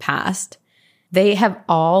month past. They have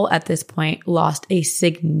all, at this point, lost a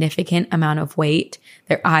significant amount of weight.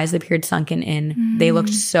 Their eyes appeared sunken in. They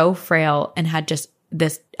looked so frail and had just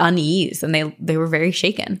this unease, and they were very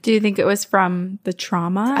shaken. Do you think it was from the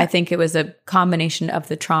trauma? I think it was a combination of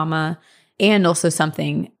the trauma and also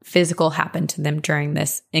something physical happened to them during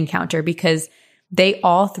this encounter because they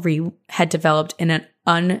all three had developed an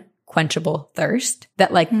unquenchable thirst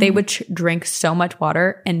that they would drink so much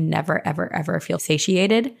water and never, ever, ever feel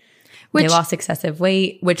satiated. They lost excessive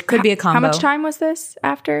weight, which could be a combo. How much time was this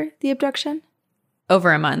after the abduction?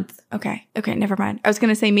 Over a month. Okay, never mind. I was going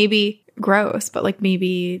to say maybe gross, but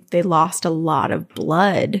maybe they lost a lot of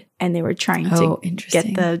blood and they were trying to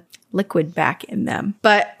get the liquid back in them.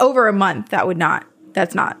 But over a month,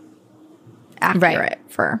 that's not accurate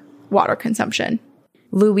for water consumption.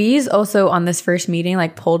 Louise also on this first meeting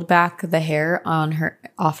pulled back the hair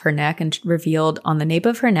off her neck and revealed on the nape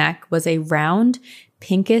of her neck was a round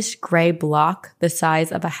pinkish gray block the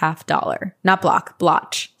size of a $50. Not block,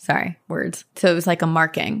 blotch. Sorry, words. So it was like a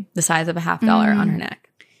marking the size of a $50 on her neck.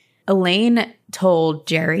 Elaine told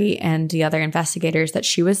Jerry and the other investigators that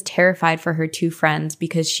she was terrified for her two friends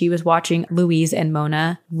because she was watching Louise and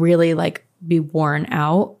Mona really be worn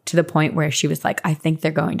out to the point where she was like, I think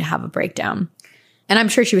they're going to have a breakdown. And I'm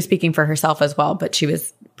sure she was speaking for herself as well, but she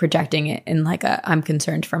was projecting it in I'm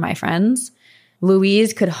concerned for my friends.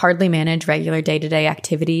 Louise could hardly manage regular day-to-day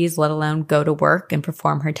activities, let alone go to work and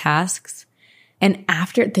perform her tasks. And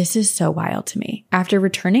this is so wild to me. After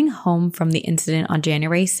returning home from the incident on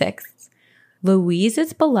January 6th,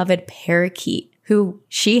 Louise's beloved parakeet, who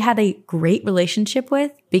she had a great relationship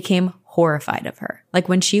with, became horrified of her.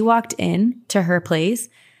 When she walked in to her place,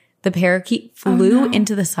 the parakeet flew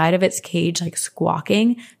into the side of its cage,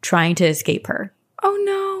 squawking, trying to escape her. Oh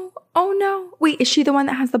no. Wait, is she the one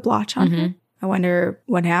that has the blotch on her? I wonder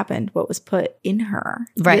what happened, what was put in her.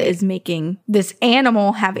 Right. That is making this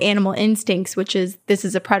animal have animal instincts, which is, this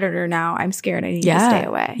is a predator now. I'm scared. I need to stay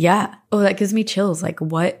away. Yeah. Oh, that gives me chills.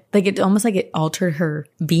 What? It almost it altered her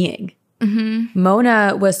being.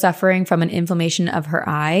 Mona was suffering from an inflammation of her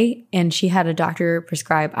eye, and she had a doctor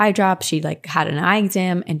prescribe eye drops. She had an eye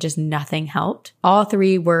exam, and just nothing helped. All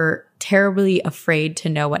three were terribly afraid to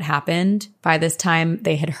know what happened. By this time,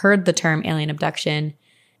 they had heard the term alien abduction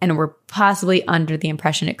and were possibly under the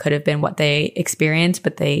impression it could have been what they experienced,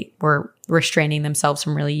 but they were restraining themselves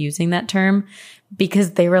from really using that term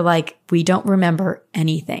because they were we don't remember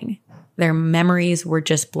anything. Their memories were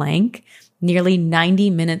just blank. Nearly 90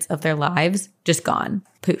 minutes of their lives just gone.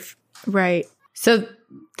 Poof. Right. So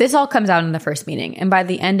this all comes out in the first meeting. And by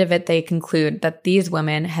the end of it, they conclude that these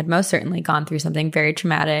women had most certainly gone through something very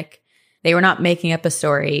traumatic. They were not making up a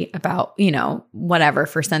story about, whatever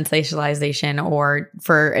for sensationalization or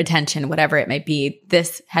for attention, whatever it may be.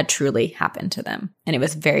 This had truly happened to them. And it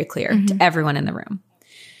was very clear to everyone in the room.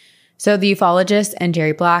 So the ufologists and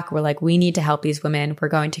Jerry Black were we need to help these women. We're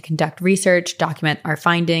going to conduct research, document our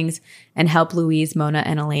findings, and help Louise, Mona,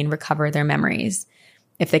 and Elaine recover their memories.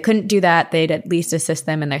 if they couldn't do that, they'd at least assist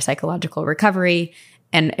them in their psychological recovery.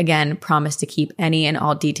 And again, promise to keep any and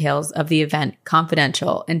all details of the event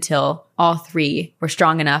confidential until all three were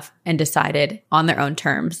strong enough and decided on their own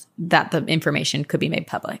terms that the information could be made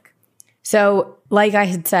public. So, like I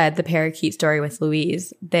had said, the parakeet story with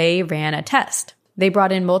Louise, they ran a test. They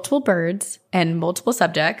brought in multiple birds and multiple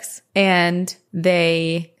subjects, and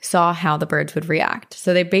they saw how the birds would react.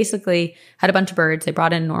 So they basically had a bunch of birds. They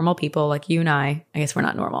brought in normal people like you and I. I guess we're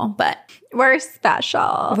not normal, but we're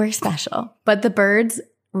special. We're special. But the birds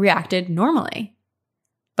reacted normally.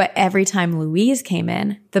 But every time Louise came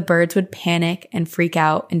in, the birds would panic and freak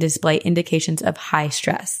out and display indications of high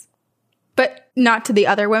stress. But not to the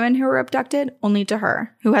other women who were abducted, only to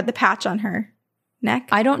her, who had the patch on her neck.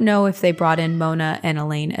 I don't know if they brought in Mona and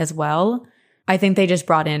Elaine as well. I think they just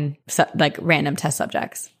brought in like random test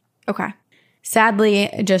subjects. Okay. Sadly,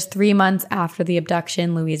 just 3 months after the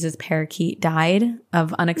abduction, Louise's parakeet died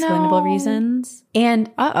of unexplainable reasons.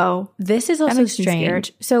 And this is also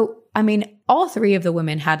strange. So, I mean, all three of the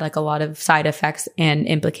women had like a lot of side effects and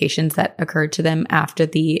implications that occurred to them after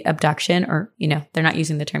the abduction, or, you know, they're not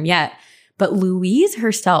using the term yet. But Louise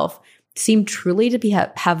herself seemed truly to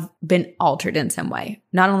have been altered in some way.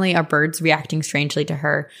 Not only are birds reacting strangely to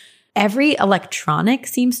her, every electronic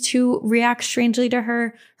seems to react strangely to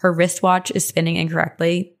her. Her wristwatch is spinning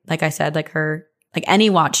incorrectly. Like I said, like any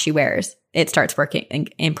watch she wears, it starts working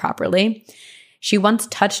improperly. She once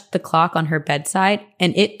touched the clock on her bedside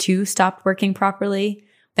and it too stopped working properly.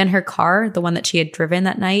 Then her car, the one that she had driven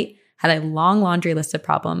that night, had a long laundry list of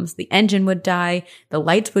problems. The engine would die. The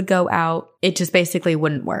lights would go out. It just basically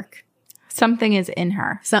wouldn't work. Something is in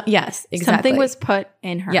her. Yes, exactly. Something was put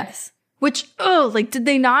in her. Yes. Which, did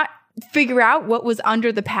they not figure out what was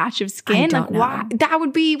under the patch of skin? I don't know. Why? That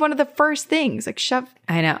would be one of the first things. Like shove.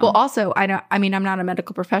 I know. Well, also, I'm not a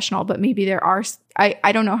medical professional, but maybe there are,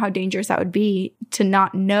 I don't know how dangerous that would be to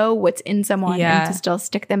not know what's in someone and to still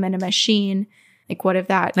stick them in a machine. Like what if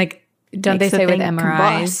that, like, don't they say with MRIs,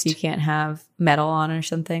 combust? you can't have metal on or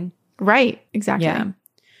something? Right. Exactly. Yeah.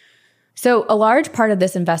 So a large part of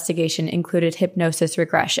this investigation included hypnosis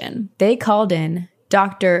regression. They called in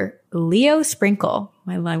Dr. Leo Sprinkle.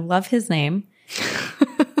 I love his name.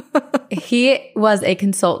 He was a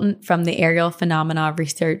consultant from the Aerial Phenomena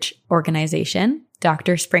Research Organization.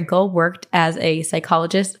 Dr. Sprinkle worked as a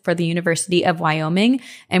psychologist for the University of Wyoming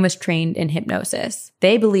and was trained in hypnosis.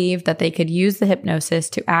 They believed that they could use the hypnosis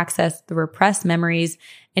to access the repressed memories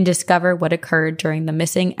and discover what occurred during the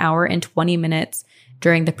missing hour and 20 minutes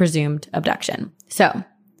during the presumed abduction. So,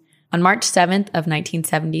 on March 7th of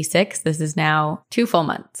 1976, this is now 2 full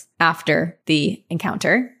months after the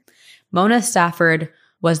encounter, Mona Stafford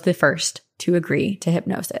was the first to agree to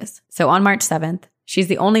hypnosis. So on March 7th, she's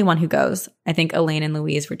the only one who goes. I think Elaine and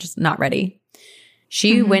Louise were just not ready.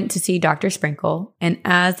 She went to see Dr. Sprinkle, and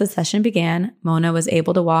as the session began, Mona was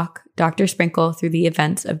able to walk Dr. Sprinkle through the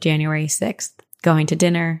events of January 6th, going to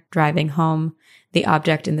dinner, driving home, the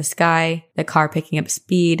object in the sky, the car picking up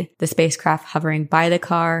speed, the spacecraft hovering by the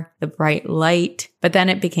car, the bright light. But then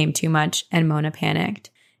it became too much and Mona panicked.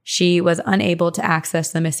 She was unable to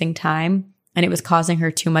access the missing time and it was causing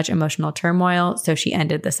her too much emotional turmoil, so she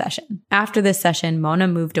ended the session. After this session, Mona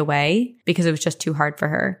moved away because it was just too hard for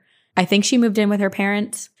her. I think she moved in with her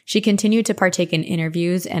parents. She continued to partake in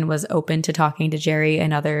interviews and was open to talking to Jerry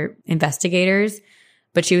and other investigators,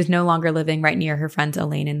 but she was no longer living right near her friends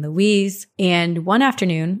Elaine and Louise. And one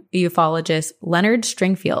afternoon, ufologist Leonard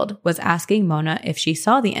Stringfield was asking Mona if she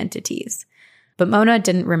saw the entities, but Mona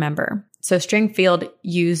didn't remember. So Stringfield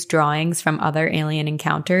used drawings from other alien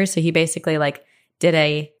encounters. So he basically did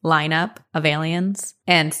a lineup of aliens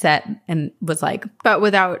and was like, but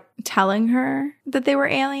without telling her that they were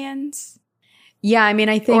aliens. Yeah, I mean,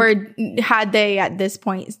 I think... Or had they at this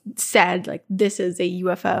point said, this is a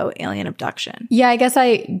UFO alien abduction? Yeah, I guess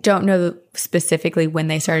I don't know specifically when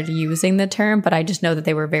they started using the term, but I just know that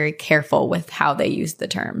they were very careful with how they used the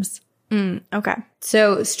terms. Okay.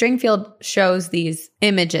 So Stringfield shows these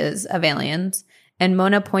images of aliens, and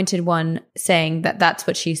Mona pointed one saying that that's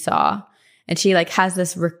what she saw. And she has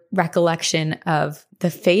this recollection of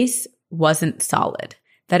the face wasn't solid,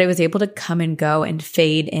 that it was able to come and go and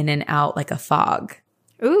fade in and out like a fog.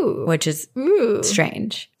 Ooh. Which is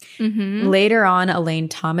strange. Mm-hmm. Later on, Elaine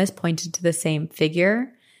Thomas pointed to the same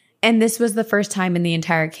figure. And this was the first time in the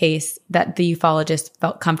entire case that the ufologist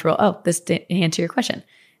felt comfortable. Oh, this didn't answer your question.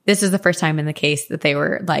 This is the first time in the case that they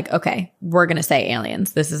were like, okay, we're going to say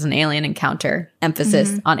aliens. This is an alien encounter.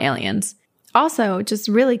 Emphasis on aliens. Also, just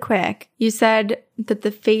really quick, you said that the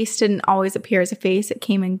face didn't always appear as a face. It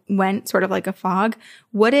came and went sort of like a fog.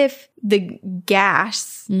 What if the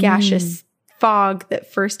gaseous fog that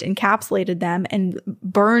first encapsulated them and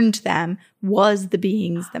burned them was the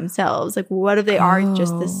beings themselves. Like, what if they are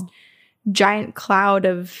just this giant cloud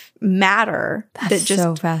of matter That's just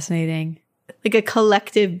so fascinating. Like a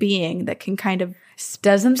collective being that can kind of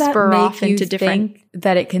doesn't that spur make off you into different think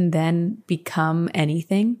that it can then become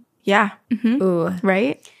anything? Yeah. Mm-hmm. Ooh.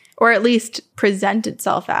 Right? Or at least present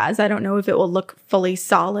itself as. I don't know if it will look fully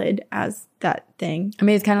solid as that thing. I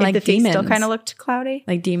mean, it's kind of like the demons. face still kind of looked cloudy.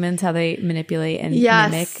 Like demons, how they manipulate and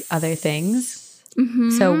Yes. mimic other things.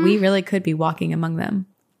 Mm-hmm. So we really could be walking among them.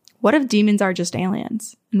 What if demons are just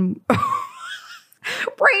aliens? Brain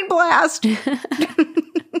blast.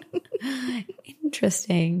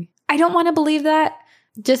 Interesting. I don't want to believe that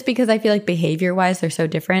just because I feel like behavior-wise they're so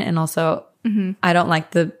different, and also I don't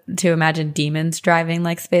like to imagine demons driving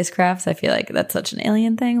like spacecrafts. I feel like that's such an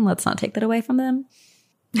alien thing. Let's not take that away from them.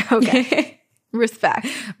 Okay. Respect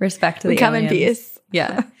to the we come aliens. in peace.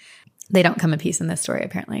 Yeah. They don't come in peace in this story,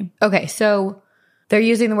 apparently. Okay, so they're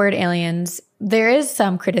using the word aliens. There is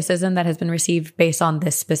some criticism that has been received based on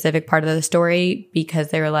this specific part of the story because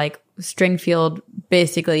they were like, Stringfield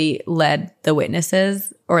basically led the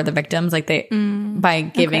witnesses or the victims, like they by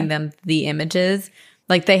giving them the images.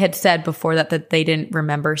 Like they had said before that they didn't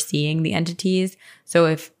remember seeing the entities. So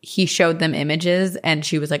if he showed them images and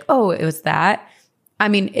she was like, oh, it was that. I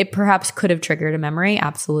mean, it perhaps could have triggered a memory,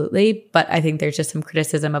 absolutely. But I think there's just some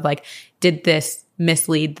criticism of like, did this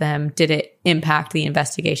mislead them? Did it impact the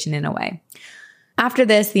investigation in a way? After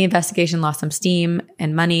this, the investigation lost some steam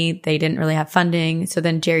and money. They didn't really have funding. So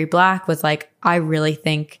then Jerry Black was like, I really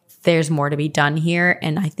think there's more to be done here.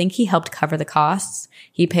 And I think he helped cover the costs.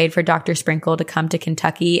 He paid for Dr. Sprinkle to come to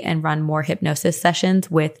Kentucky and run more hypnosis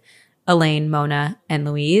sessions with Elaine, Mona, and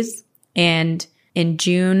Louise. And in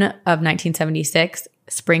June of 1976,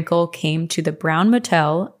 Sprinkle came to the Brown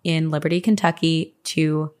Motel in Liberty, Kentucky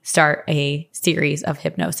to start a series of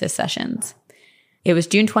hypnosis sessions. It was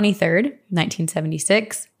June 23rd,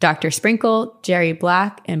 1976. Dr. Sprinkle, Jerry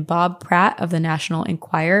Black, and Bob Pratt of the National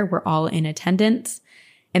Enquirer were all in attendance.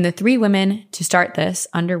 And the three women to start this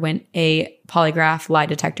underwent a polygraph lie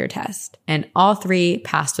detector test. And all three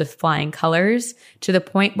passed with flying colors to the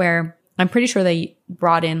point where I'm pretty sure they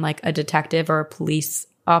brought in like a detective or a police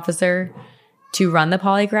officer to run the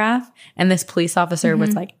polygraph. And this police officer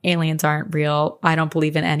was like, aliens aren't real. I don't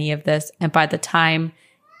believe in any of this. And by the time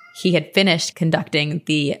he had finished conducting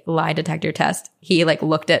the lie detector test, he like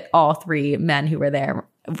looked at all three men who were there,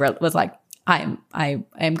 was like, I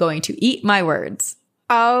am going to eat my words.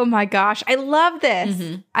 Oh my gosh. I love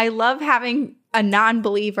this. I love having a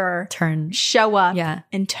non-believer show up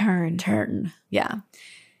and turn. Yeah.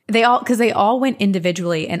 They all went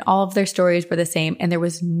individually and all of their stories were the same and there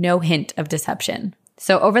was no hint of deception.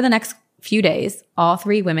 So over the next few days, all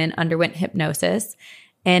three women underwent hypnosis.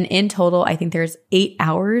 And in total, I think there's 8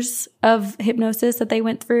 hours of hypnosis that they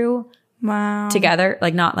went through together,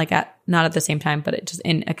 like not at the same time, but it just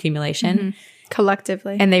in accumulation.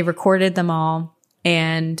 Collectively. And they recorded them all.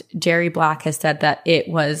 And Jerry Black has said that it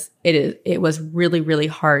was really, really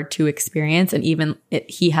hard to experience. And even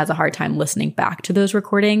he has a hard time listening back to those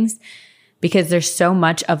recordings because there's so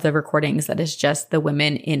much of the recordings that is just the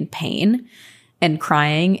women in pain and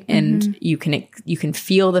crying. And you can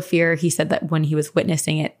feel the fear. He said that when he was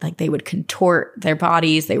witnessing it, like they would contort their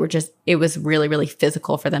bodies. It was really, really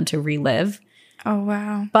physical for them to relive. Oh,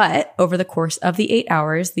 wow. But over the course of the 8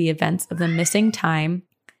 hours, the events of the missing time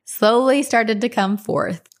slowly started to come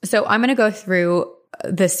forth. So I'm going to go through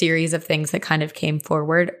the series of things that kind of came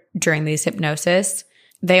forward during these hypnosis.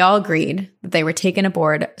 They all agreed that they were taken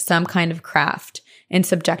aboard some kind of craft and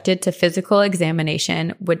subjected to physical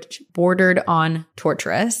examination, which bordered on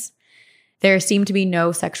torturous. There seemed to be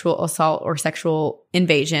no sexual assault or sexual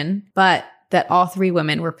invasion, but that all three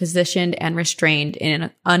women were positioned and restrained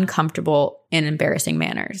in uncomfortable and embarrassing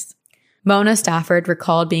manners. Mona Stafford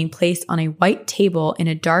recalled being placed on a white table in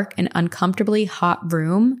a dark and uncomfortably hot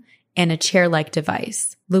room and a chair-like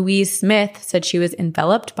device. Louise Smith said she was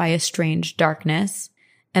enveloped by a strange darkness.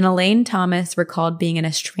 And Elaine Thomas recalled being in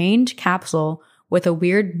a strange capsule with a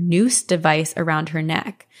weird noose device around her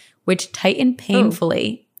neck, which tightened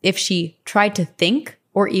painfully if she tried to think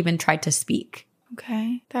or even tried to speak.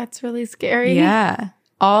 Okay, that's really scary. Yeah.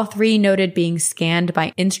 All three noted being scanned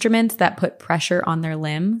by instruments that put pressure on their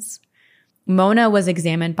limbs. Mona was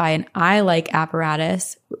examined by an eye-like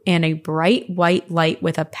apparatus and a bright white light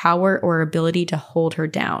with a power or ability to hold her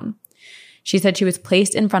down. She said she was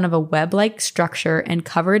placed in front of a web-like structure and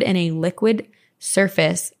covered in a liquid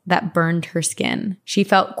surface that burned her skin. She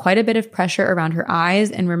felt quite a bit of pressure around her eyes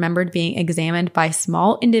and remembered being examined by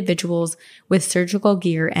small individuals with surgical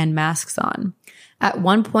gear and masks on. At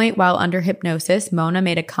one point while under hypnosis, Mona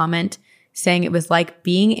made a comment saying it was like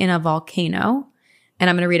being in a volcano. And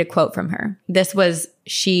I'm going to read a quote from her. This was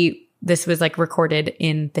like recorded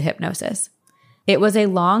in the hypnosis. It was a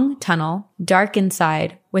long tunnel, dark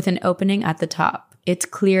inside, with an opening at the top. It's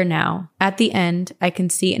clear now. At the end, I can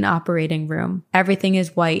see an operating room. Everything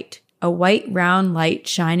is white, a white round light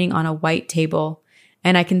shining on a white table.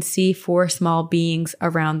 And I can see 4 small beings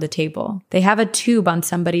around the table. They have a tube on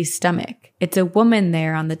somebody's stomach. It's a woman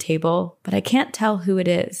there on the table, but I can't tell who it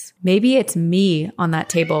is. Maybe it's me on that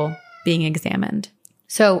table being examined.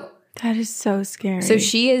 So that is so scary. So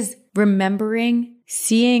she is remembering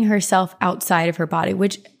seeing herself outside of her body,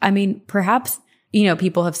 which, I mean, perhaps,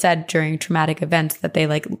 people have said during traumatic events that they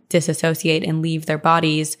like disassociate and leave their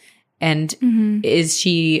bodies. And is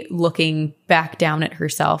she looking back down at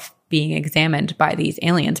herself being examined by these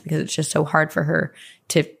aliens because it's just so hard for her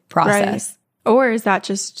to process? Right. Or is that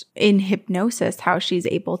just in hypnosis how she's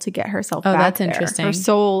able to get herself back that's there? interesting. Her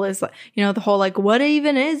soul is, the whole like, what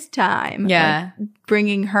even is time? Yeah. Like,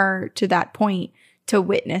 bringing her to that point to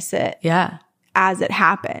witness it. Yeah. As it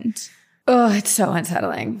happened. Oh, it's so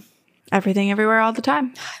unsettling. Everything, everywhere, all the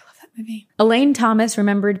time. I love that movie. Elaine Thomas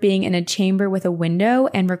remembered being in a chamber with a window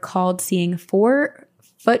and recalled seeing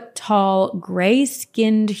 4-foot-tall,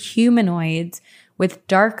 gray-skinned humanoids with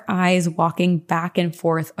dark eyes walking back and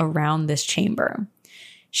forth around this chamber.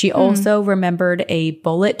 She also remembered a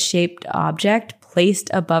bullet-shaped object placed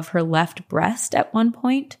above her left breast at one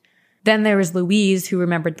point. Then there was Louise, who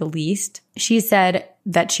remembered the least. She said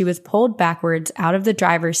that she was pulled backwards out of the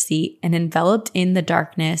driver's seat and enveloped in the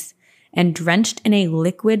darkness and drenched in a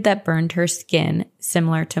liquid that burned her skin,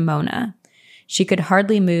 similar to Mona. She could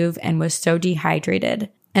hardly move and was so dehydrated.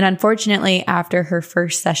 And unfortunately, after her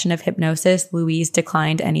first session of hypnosis, Louise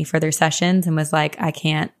declined any further sessions and was like, I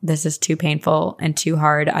can't, this is too painful and too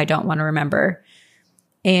hard. I don't want to remember.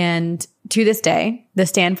 And to this day, the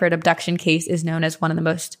Stanford abduction case is known as one of the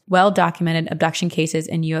most well-documented abduction cases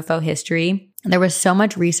in UFO history. There was so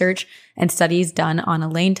much research and studies done on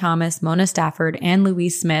Elaine Thomas, Mona Stafford, and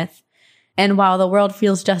Louise Smith. And while the world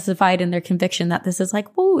feels justified in their conviction that this is like,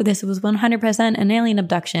 whoa, this was 100% an alien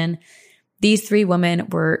abduction, these 3 women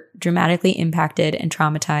were dramatically impacted and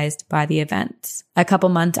traumatized by the events. A couple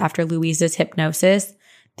months after Louise's hypnosis,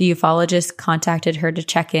 the ufologist contacted her to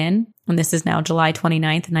check in, and this is now July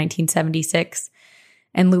 29th, 1976.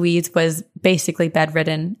 And Louise was basically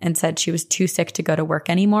bedridden and said she was too sick to go to work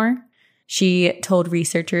anymore. She told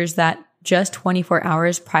researchers that just 24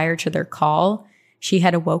 hours prior to their call, she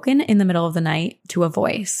had awoken in the middle of the night to a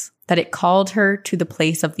voice, that it called her to the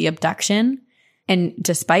place of the abduction. And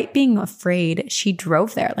despite being afraid, she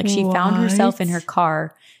drove there. Like she found herself in her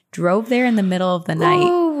car, drove there in the middle of the night.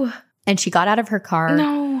 Ooh. And she got out of her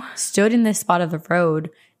car, stood in this spot of the road,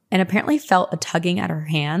 and apparently felt a tugging at her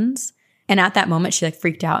hands. And at that moment, she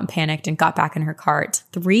freaked out and panicked and got back in her car. It's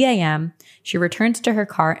 3 a.m. She returns to her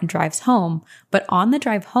car and drives home. But on the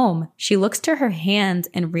drive home, she looks to her hands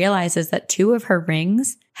and realizes that 2 of her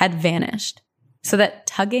rings had vanished. So that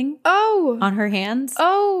tugging on her hands,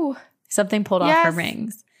 something pulled off her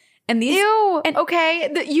rings. And these,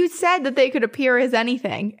 okay, you said that they could appear as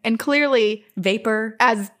anything, and clearly vapor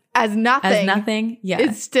as nothing. Yeah,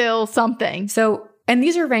 it's still something. So, and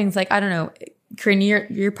these are rings. Like, I don't know, Corinne,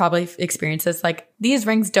 you're probably experienced this. Like, these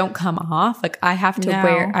rings don't come off. Like, I have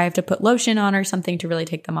to put lotion on or something to really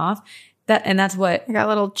take them off. That's what I got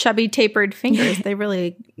little chubby tapered fingers. They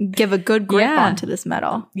really give a good grip onto this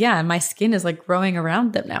metal. Yeah, and my skin is growing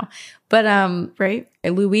around them now. But right.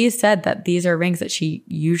 Louise said that these are rings that she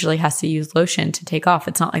usually has to use lotion to take off.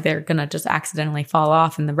 It's not like they're gonna just accidentally fall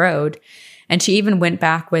off in the road. And she even went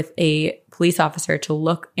back with a police officer to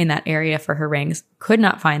look in that area for her rings, could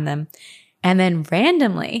not find them. And then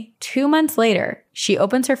randomly, 2 months later, she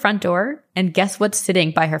opens her front door, and guess what's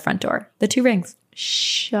sitting by her front door? The 2 rings.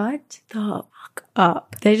 Shut the fuck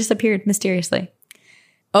up. They just appeared mysteriously.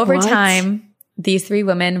 Over time, these 3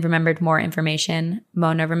 women remembered more information.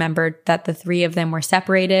 Mona remembered that the 3 of them were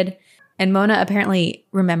separated. And Mona apparently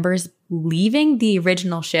remembers leaving the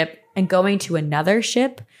original ship and going to another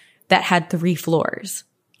ship that had 3 floors.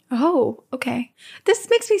 Oh, okay. This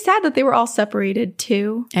makes me sad that they were all separated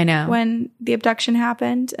too. I know. When the abduction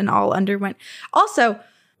happened and all underwent. Also,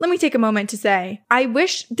 let me take a moment to say, I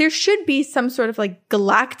wish there should be some sort of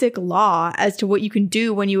galactic law as to what you can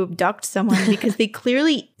do when you abduct someone, because they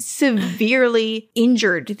clearly severely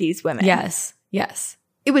injured these women. Yes.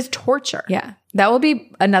 It was torture. Yeah. That will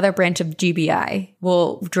be another branch of GBI.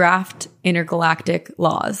 We'll draft intergalactic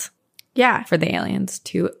laws. Yeah. For the aliens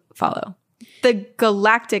to follow. The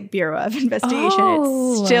Galactic Bureau of Investigation.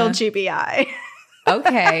 It's still GBI.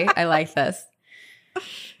 Okay. I like this.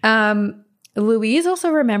 Louise also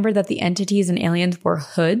remembered that the entities and aliens wore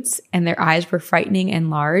hoods and their eyes were frightening and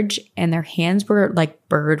large and their hands were like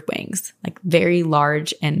bird wings, like very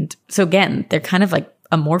large. And so again, they're kind of like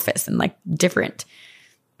amorphous and like different.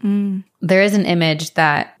 There is an image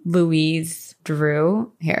that Louise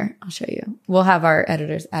drew. Here, I'll show you. We'll have our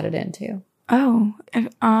editors add it in too. Oh,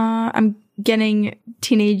 I'm getting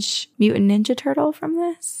Teenage Mutant Ninja Turtle from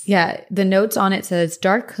this. Yeah, the notes on it says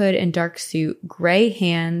dark hood and dark suit, gray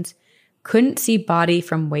hands, couldn't see body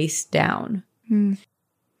from waist down.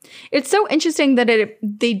 It's so interesting that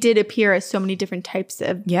they did appear as so many different types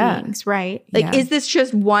of beings, right? Like, is this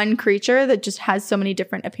just one creature that just has so many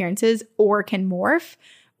different appearances or can morph?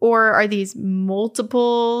 Or are these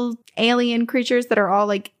multiple alien creatures that are all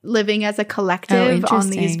like living as a collective on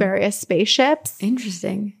these various spaceships?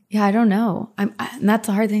 Interesting. Yeah, I don't know. And that's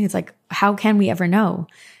the hard thing. It's like, how can we ever know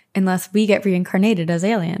unless we get reincarnated as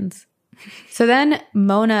aliens? So then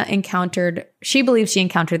Mona she believes she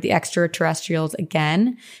encountered the extraterrestrials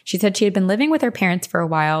again. She said she had been living with her parents for a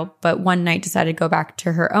while, but one night decided to go back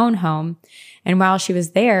to her own home. And while she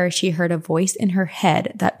was there, she heard a voice in her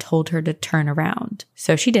head that told her to turn around.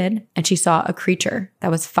 So she did, and she saw a creature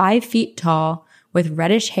that was 5 feet tall with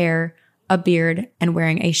reddish hair, a beard, and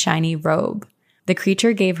wearing a shiny robe. The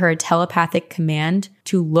creature gave her a telepathic command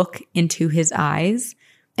to look into his eyes.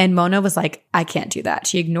 And Mona was like, I can't do that.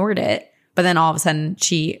 She ignored it. But then all of a sudden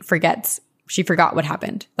she forgot what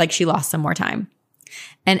happened. Like she lost some more time.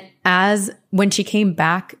 And when she came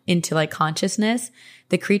back into like consciousness,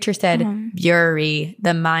 the creature said, Buri,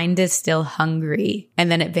 the mind is still hungry. And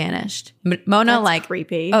then it vanished. Mona That's like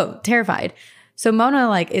creepy. Oh, terrified. So Mona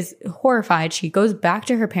like is horrified. She goes back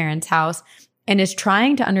to her parents' house and is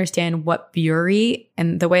trying to understand what Buri,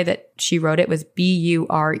 and the way that she wrote it was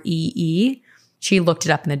Buree. She looked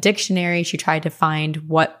it up in the dictionary. She tried to find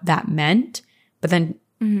what that meant, but then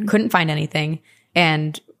couldn't find anything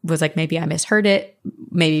and was like, maybe I misheard it.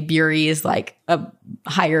 Maybe Buri is like a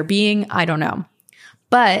higher being. I don't know.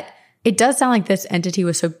 But it does sound like this entity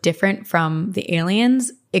was so different from the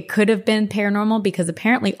aliens. It could have been paranormal because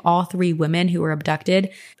apparently all 3 women who were abducted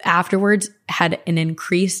afterwards had an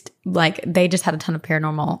increased, like they just had a ton of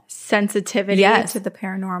paranormal sensitivity to the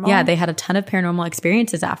paranormal. Yeah, they had a ton of paranormal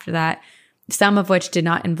experiences after that, some of which did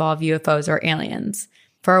not involve UFOs or aliens.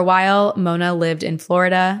 For a while, Mona lived in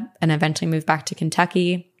Florida and eventually moved back to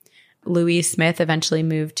Kentucky. Louise Smith eventually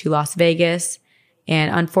moved to Las Vegas.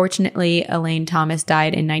 And unfortunately, Elaine Thomas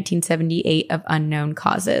died in 1978 of unknown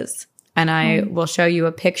causes. And I will show you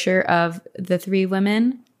a picture of the 3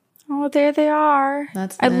 women. Oh, there they are.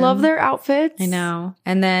 I love their outfits. I know.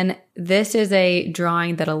 And then this is a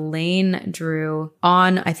drawing that Elaine drew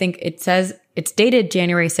on, I think it says it's dated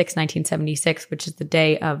January 6, 1976, which is the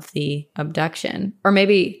day of the abduction. Or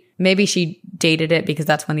maybe she dated it because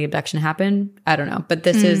that's when the abduction happened. I don't know. But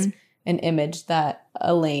this is an image that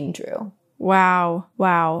Elaine drew. Wow.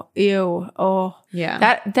 Ew. Oh.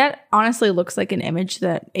 Yeah. That honestly looks like an image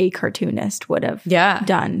that a cartoonist would have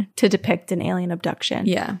done to depict an alien abduction.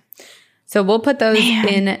 Yeah. So we'll put those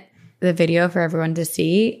in the video for everyone to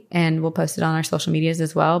see, and we'll post it on our social medias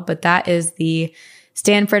as well. But that is the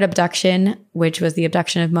Stanford abduction, which was the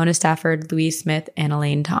abduction of Mona Stafford, Louise Smith, and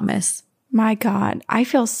Elaine Thomas. My God, I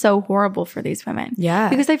feel so horrible for these women. Yeah.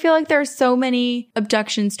 Because I feel like there are so many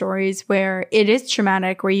abduction stories where it is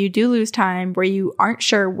traumatic, where you do lose time, where you aren't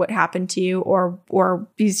sure what happened to you or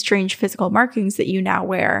these strange physical markings that you now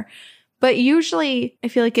wear. But usually I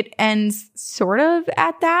feel like it ends sort of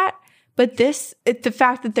at that. But the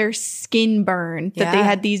fact that their skin burned, that they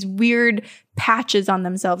had these weird patches on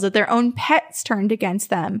themselves, that their own pets turned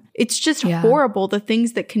against them. It's just horrible, the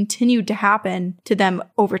things that continued to happen to them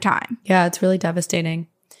over time. Yeah, it's really devastating.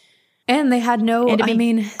 And they had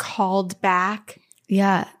called back.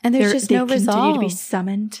 Yeah. And there's just no resolve. They continue to be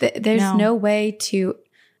summoned. There's no way to,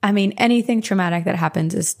 anything traumatic that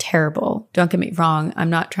happens is terrible. Don't get me wrong.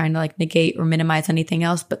 I'm not trying to like negate or minimize anything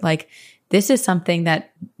else, but like, this is something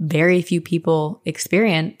that very few people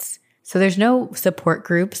experience. So there's no support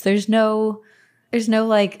groups. There's no,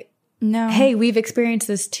 hey, we've experienced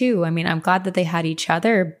this too. I'm glad that they had each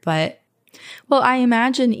other, but. Well, I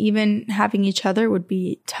imagine even having each other would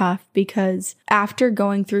be tough because after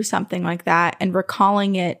going through something like that and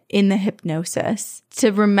recalling it in the hypnosis,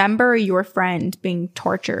 to remember your friend being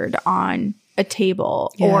tortured on a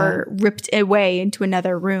table or ripped away into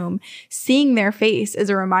another room, seeing their face is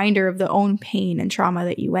a reminder of the own pain and trauma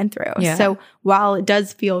that you went through. Yeah. So while it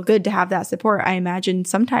does feel good to have that support, I imagine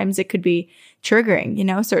sometimes it could be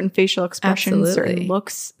triggering, certain facial expressions, certain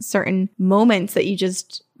looks, certain moments that you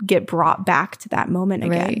just get brought back to that moment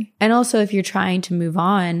again. Right. And also if you're trying to move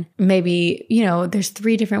on, maybe, there's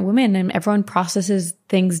 3 different women and everyone processes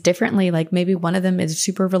things differently. Like maybe one of them is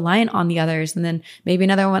super reliant on the others. And then maybe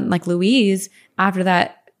another one like Louise, after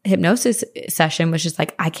that hypnosis session, was just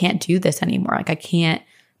like, I can't do this anymore. Like I can't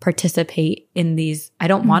participate in these. I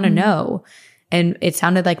don't want to know. And it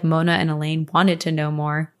sounded like Mona and Elaine wanted to know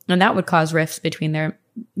more. And that would cause rifts between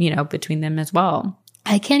them as well.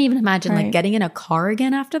 I can't even imagine like getting in a car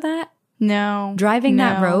again after that. No. Driving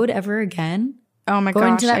that road ever again. Oh my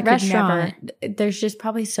Going gosh. to that I could restaurant. There's just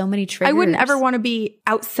probably so many triggers. I wouldn't ever want to be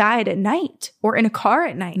outside at night or in a car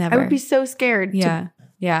at night. Never. I would be so scared.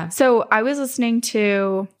 Yeah. So I was listening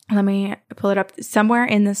to, let me pull it up, Somewhere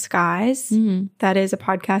in the Skies. That is a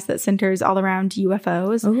podcast that centers all around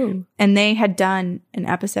UFOs. Ooh. And they had done an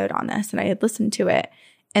episode on this and I had listened to it.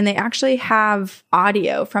 And they actually have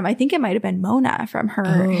audio from, I think it might have been Mona from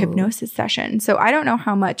her hypnosis session. So I don't know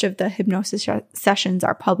how much of the hypnosis sessions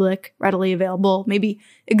are public, readily available, maybe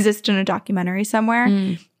exist in a documentary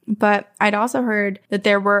somewhere. But I'd also heard that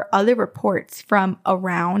there were other reports from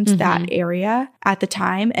around that area at the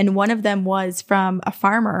time. And one of them was from a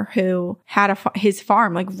farmer who had his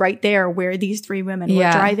farm like right there where these 3 women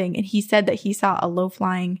were driving. And he said that he saw a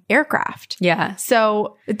low-flying aircraft. Yeah.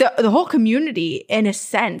 So the whole community, in a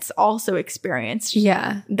sense, also experienced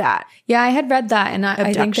that. Yeah, I had read that. And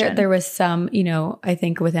I think that there was some, I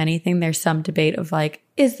think with anything, there's some debate of like,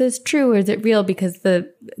 is this true or is it real? Because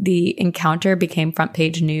the encounter became front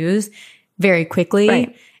page news very quickly.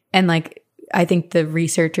 Right. And like, I think the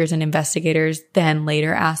researchers and investigators then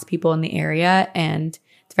later asked people in the area, and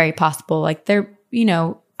it's very possible like they're,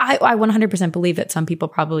 I 100% believe that some people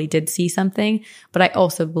probably did see something, but I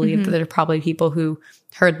also believe that there are probably people who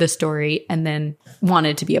heard the story and then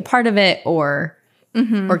wanted to be a part of it or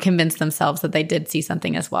convinced themselves that they did see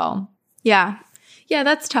something as well. Yeah. Yeah,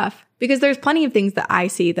 that's tough because there's plenty of things that I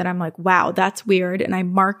see that I'm like, wow, that's weird. And I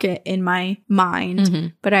mark it in my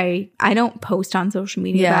mind, but I don't post on social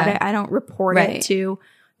media about it. I don't report it to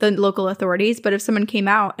the local authorities. But if someone came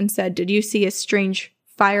out and said, did you see a strange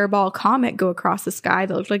fireball comet go across the sky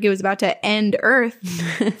that looked like it was about to end Earth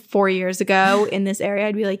 4 years ago in this area?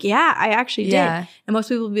 I'd be like, yeah, I actually did. And most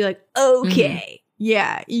people would be like, okay,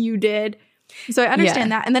 yeah, you did. So I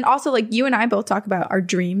understand that. And then also like you and I both talk about our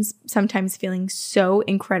dreams sometimes feeling so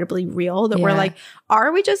incredibly real that we're like,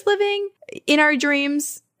 are we just living in our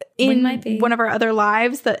dreams in one of our other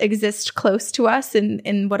lives that exist close to us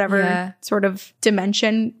in whatever sort of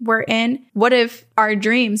dimension we're in? What if our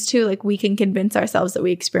dreams too, like we can convince ourselves that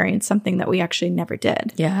we experienced something that we actually never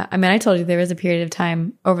did? Yeah. I mean, I told you there was a period of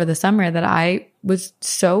time over the summer that I was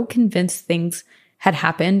so convinced things had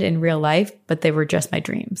happened in real life, but they were just my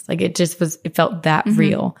dreams. Like it felt that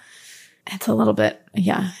real. It's a little bit,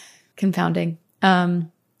 confounding. I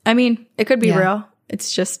mean, it could be real.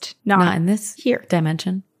 It's just not in this here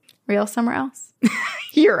dimension. Real somewhere else.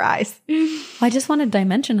 Your eyes. Well, I just want to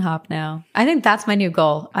dimension hop now. I think that's my new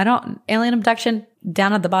goal. Alien abduction,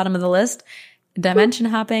 down at the bottom of the list. Dimension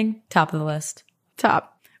hopping, top of the list.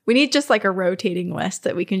 Top. We need just like a rotating list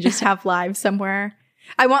that we can just have live somewhere.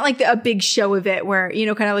 I want like a big show of it where,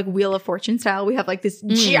 kind of like Wheel of Fortune style. We have like this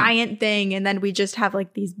giant thing and then we just have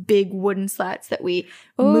like these big wooden slats that we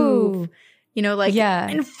move,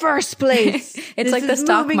 in first place. It's like the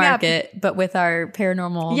stock market, but with our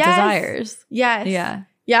paranormal desires. Yes. Yeah.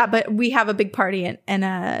 Yeah. But we have a big party and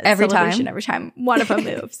a celebration every time one of them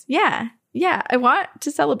moves. Yeah. Yeah. I want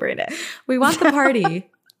to celebrate it. We want the party.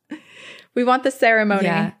 We want the ceremony.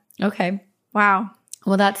 Yeah. Okay. Wow.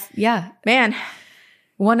 Well, that's, man.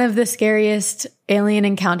 One of the scariest alien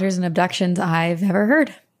encounters and abductions I've ever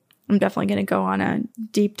heard. I'm definitely going to go on a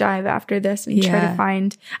deep dive after this and try to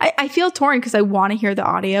find... I feel torn because I want to hear the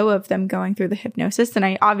audio of them going through the hypnosis. And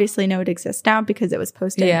I obviously know it exists now because it was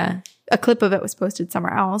posted. Yeah. A clip of it was posted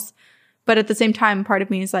somewhere else. But at the same time, part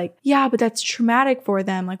of me is like, yeah, but that's traumatic for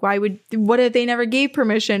them. Like, what if they never gave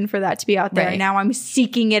permission for that to be out there? Right. Now I'm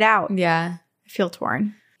seeking it out. Yeah. I feel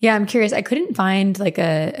torn. Yeah, I'm curious. I couldn't find like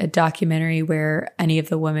a documentary where any of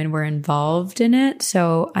the women were involved in it.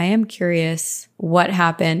 So I am curious what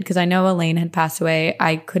happened because I know Elaine had passed away.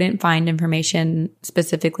 I couldn't find information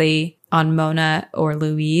specifically on Mona or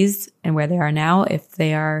Louise and where they are now, if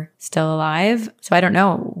they are still alive. So I don't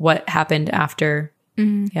know what happened after.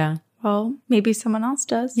 Yeah. Well, maybe someone else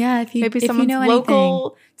does. Yeah. If someone's know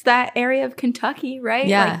local to that area of Kentucky, right?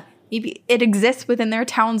 Yeah. Like maybe it exists within their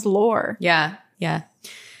town's lore. Yeah. Yeah.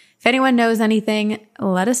 If anyone knows anything,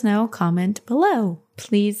 let us know. Comment below.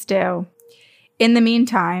 Please do. In the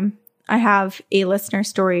meantime, I have a listener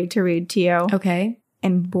story to read to you. Okay.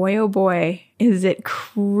 And boy, oh boy, is it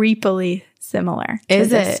creepily similar is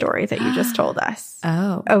to this it? story that you just told us.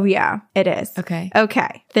 Oh, Yeah, it is. okay.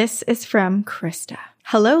 Okay, this is from Krista.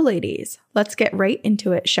 Hello, ladies. Let's get right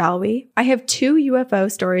into it, shall we? I have 2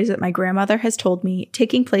 UFO stories that my grandmother has told me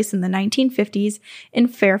taking place in the 1950s in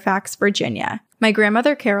Fairfax, Virginia. My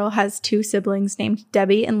grandmother Carol has 2 siblings named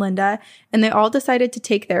Debbie and Linda, and they all decided to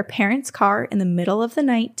take their parents' car in the middle of the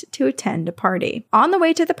night to attend a party. On the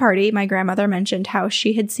way to the party, my grandmother mentioned how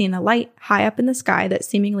she had seen a light high up in the sky that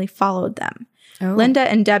seemingly followed them. Oh. Linda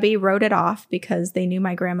and Debbie wrote it off because they knew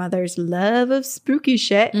my grandmother's love of spooky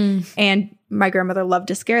shit and my grandmother loved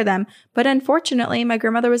to scare them. But unfortunately, my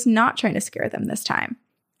grandmother was not trying to scare them this time.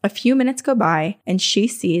 A few minutes go by and she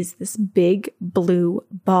sees this big blue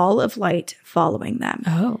ball of light following them.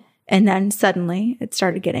 Oh. And then suddenly it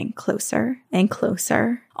started getting closer and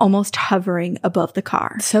closer, almost hovering above the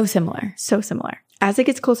car. So similar. So similar. As it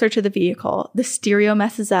gets closer to the vehicle, the stereo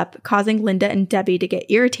messes up, causing Linda and Debbie to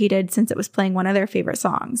get irritated since it was playing one of their favorite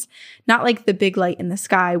songs. Not like the big light in the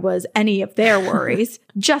sky was any of their worries,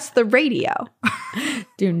 just the radio.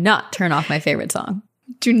 Do not turn off my favorite song.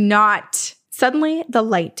 Do not. Suddenly, the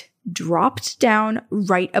light dropped down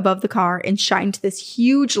right above the car and shined this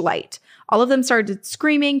huge light. All of them started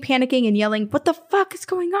screaming, panicking, and yelling, "What the fuck is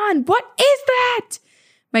going on? What is that?"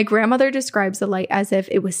 My grandmother describes the light as if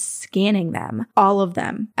it was scanning them, all of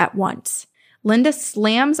them, at once. Linda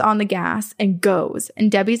slams on the gas and goes, and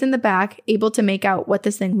Debbie's in the back, able to make out what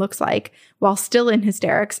this thing looks like, while still in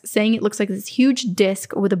hysterics, saying it looks like this huge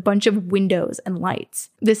disc with a bunch of windows and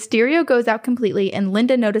lights. The stereo goes out completely, and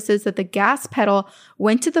Linda notices that the gas pedal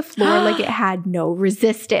went to the floor like it had no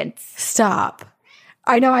resistance. Stop.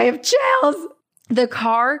 I know, I have chills. The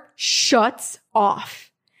car shuts off.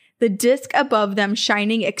 The disc above them,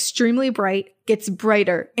 shining extremely bright, gets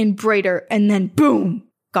brighter and brighter, and then boom,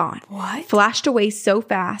 gone. What? Flashed away so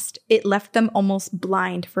fast, it left them almost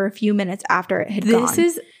blind for a few minutes after it had gone.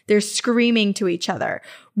 They're screaming to each other.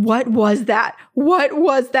 What was that? What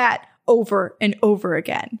was that? Over and over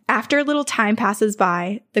again. After a little time passes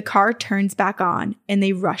by, the car turns back on and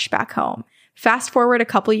they rush back home. Fast forward a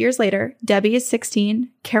couple years later, Debbie is 16,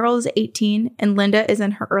 Carol is 18, and Linda is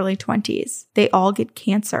in her early 20s. They all get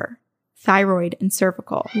cancer, thyroid and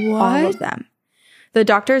cervical, all of them. The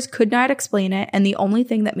doctors could not explain it, and the only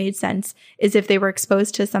thing that made sense is if they were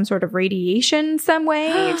exposed to some sort of radiation some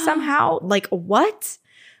way, somehow. Like, what?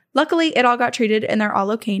 Luckily, it all got treated and they're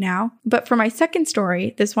all okay now. But for my second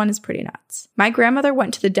story, this one is pretty nuts. My grandmother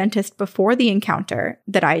went to the dentist before the encounter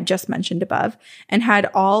that I just mentioned above and had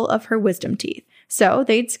all of her wisdom teeth. So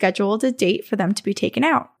they'd scheduled a date for them to be taken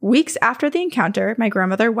out. Weeks after the encounter, my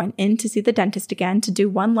grandmother went in to see the dentist again to do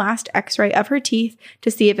one last x-ray of her teeth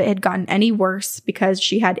to see if it had gotten any worse because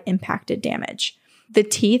she had impacted damage. The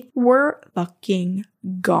teeth were fucking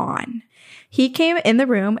gone. He came in the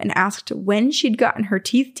room and asked when she'd gotten her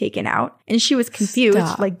teeth taken out, and she was confused.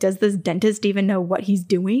 Stop. Like, does this dentist even know what he's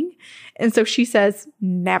doing? And so she says,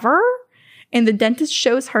 never. And the dentist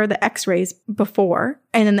shows her the x-rays before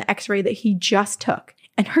and then the x-ray that he just took,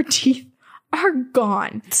 and her teeth are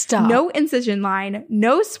gone. Stop. No incision line,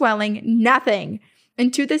 no swelling, nothing.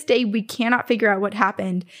 And to this day, we cannot figure out what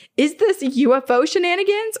happened. Is this UFO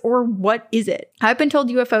shenanigans or what is it? I've been told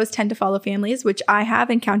UFOs tend to follow families, which I have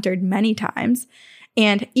encountered many times,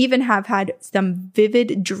 and even have had some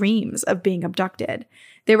vivid dreams of being abducted.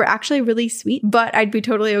 They were actually really sweet, but I'd be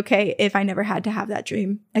totally okay if I never had to have that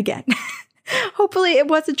dream again. Hopefully it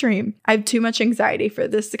was a dream. I have too much anxiety for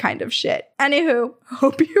this kind of shit. Anywho,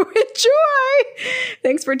 hope you enjoy.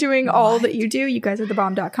 Thanks for doing all that you do. You guys are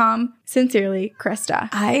thebomb.com. Sincerely, Krista.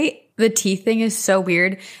 The teeth thing is so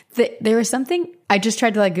weird. There was something, I just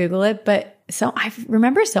tried to like Google it, but I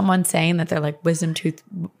remember someone saying that their like wisdom tooth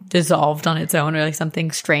dissolved on its own or like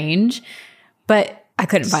something strange, but I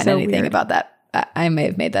couldn't find anything about that. I may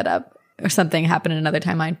have made that up or something happened in another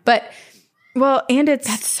timeline, but well, and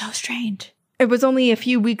that's so strange. It was only a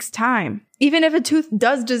few weeks' time. Even if a tooth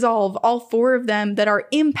does dissolve, all 4 of them that are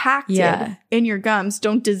impacted in your gums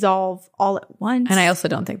don't dissolve all at once. And I also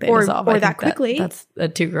don't think they dissolve. Or that quickly. That's a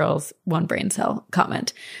 2 girls, 1 brain cell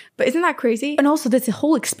comment. But isn't that crazy? And also this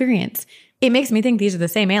whole experience, it makes me think these are the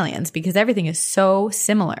same aliens because everything is so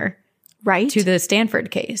similar. Right? To the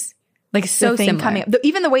Stanford case. Like so thing similar. Coming up.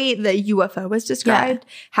 Even the way the UFO was described,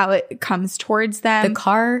 how it comes towards them. The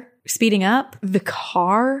car speeding up. The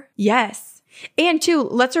car? Yes. And too,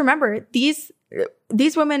 let's remember, these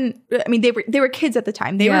these women, I mean, they were kids at the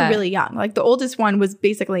time. They were really young. Like the oldest one was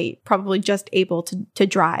basically probably just able to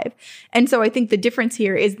drive. And so I think the difference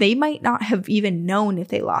here is they might not have even known if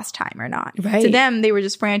they lost time or not. Right. To them, they were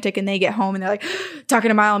just frantic and they get home and they're like,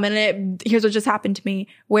 talking a mile a minute. Here's what just happened to me.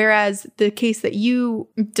 Whereas the case that you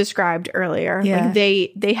described earlier, like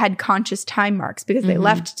they had conscious time marks because they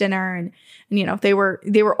left dinner and you know, they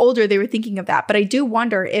were older. They were thinking of that. But I do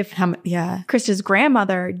wonder if Krista's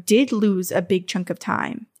grandmother did lose a big chunk of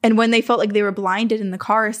time. And when they felt like they were blinded in the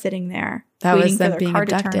car sitting there, that waiting was them for their being car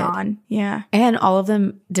abducted. to turn on. Yeah. And all of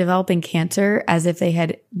them developing cancer as if they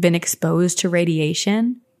had been exposed to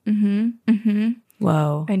radiation.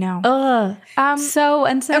 Whoa. I know. So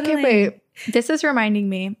unsettling. Okay, wait. This is reminding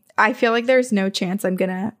me. I feel like there's no chance I'm going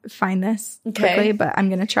to find this quickly, but I'm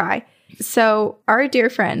going to try. So our dear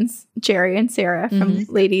friends, Jerry and Sarah from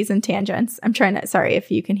Ladies and Tangents. I'm trying to, sorry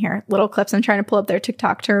if you can hear little clips. I'm trying to pull up their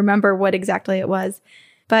TikTok to remember what exactly it was.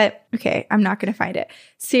 But okay, I'm not going to find it.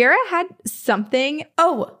 Sarah had something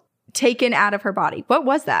taken out of her body. What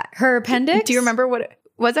was that? Her appendix? Do you remember what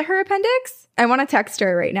was it her appendix? I want to text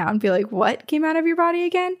her right now and be like, what came out of your body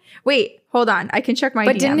again? Wait, hold on. I can check my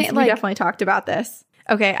DMs. Didn't it, we definitely talked about this.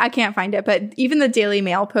 Okay, I can't find it, but even the Daily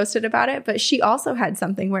Mail posted about it. But she also had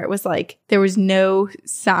something where it was like there was no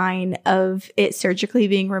sign of it surgically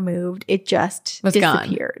being removed. It just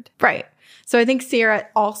disappeared. Gone. Right. So I think Sarah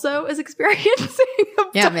also is experiencing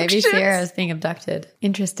abductions. Yeah, maybe Sarah is being abducted.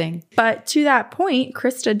 Interesting. But to that point,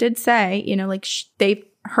 Krista did say, you know, like they've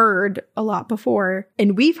heard a lot before,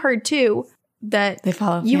 and we've heard too, that they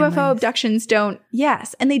follow UFO families. abductions don't,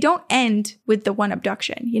 and they don't end with the one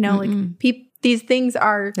abduction. You know, like these things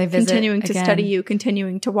are continuing to study you,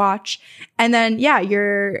 continuing to watch. And then,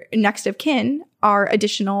 your next of kin are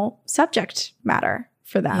additional subject matter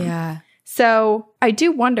for them. Yeah. So I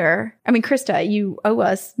do wonder, I mean, Krista, you owe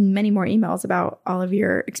us many more emails about all of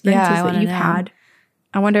your experiences that you've had.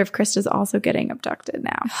 I wonder if Krista's also getting abducted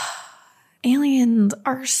now. Aliens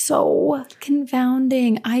are so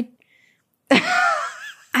confounding. I'm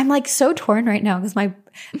like so torn right now because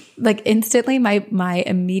instantly my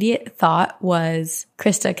immediate thought was,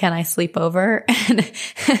 Krista, can I sleep over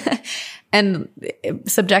and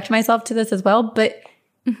subject myself to this as well? But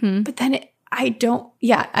then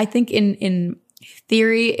I think in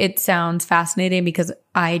theory it sounds fascinating because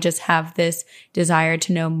I just have this desire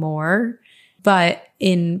to know more. But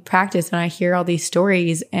in practice, when I hear all these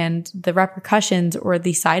stories and the repercussions or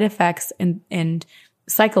the side effects and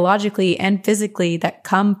psychologically and physically that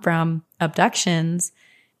come from abductions,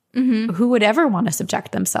 who would ever want to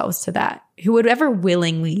subject themselves to that? Who would ever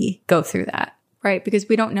willingly go through that? Right, because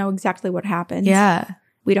we don't know exactly what happens. Yeah.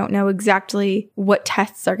 We don't know exactly what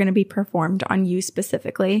tests are going to be performed on you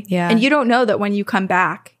specifically. Yeah. And you don't know that when you come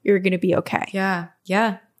back, you're going to be okay. Yeah.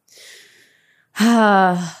 Yeah.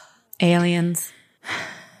 Aliens.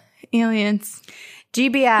 GBI. What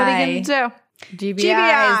are you going to do?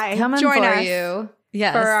 GBI is coming join for us. you.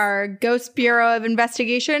 Yes. For our Ghost Bureau of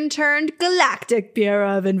Investigation turned Galactic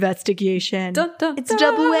Bureau of Investigation. Dun, dun, it's a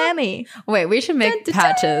double whammy. Wait, we should make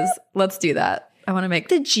patches. Let's do that. I want to make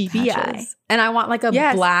the GBI. Patches. And I want like a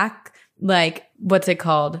black, like, what's it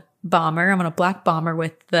called? Bomber. I want a black bomber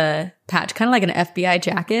with the patch, kind of like an FBI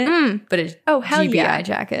jacket, but a GBI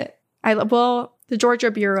jacket. The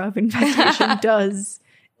Georgia Bureau of Investigation does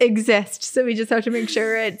exist, so we just have to make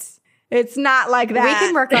sure it's not like that. We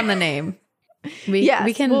can work on the name. We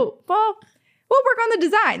can. We'll work on the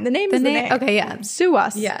design. The name is the name. Okay, yeah. Sue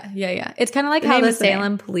us. Yeah. It's kind of like how the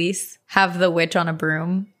Salem police have the witch on a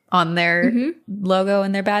broom on their logo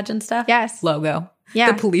and their badge and stuff. Yes. Logo.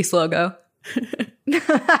 Yeah. The police logo.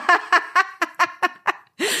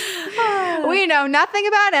 We know nothing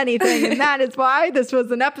about anything, and that is why this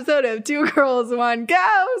was an episode of Two Girls, One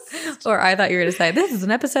Ghost. Or I thought you were going to say, this is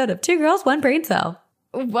an episode of Two Girls, One Brain Cell.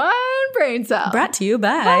 One brain cell. Brought to you by...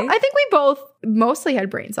 Well, I think we both mostly had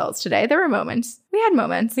brain cells today. There were moments. We had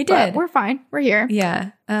moments. We did. We're fine. We're here.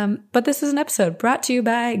 Yeah. But this is an episode brought to you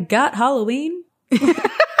by Got Halloween.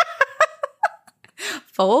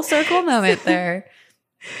 Full circle moment there.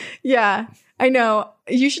 Yeah, I know.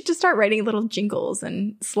 You should just start writing little jingles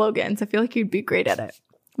and slogans. I feel like you'd be great at it.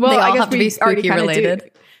 Well, they all I guess have to be spooky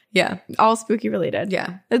related. Yeah. All spooky related.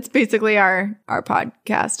 Yeah. It's basically our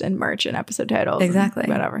podcast and merch and episode titles. Exactly.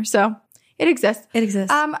 Whatever. So it exists. It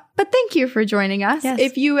exists. But thank you for joining us. Yes.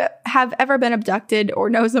 If you have ever been abducted or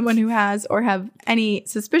know someone who has or have any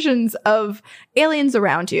suspicions of aliens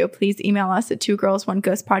around you, please email us at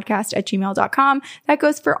twogirlsoneghostpodcast@gmail.com. That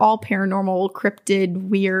goes for all paranormal, cryptid,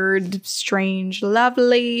 weird, strange,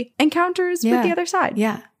 lovely encounters with the other side.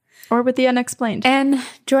 Yeah. Or with the unexplained. And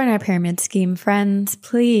join our pyramid scheme, friends.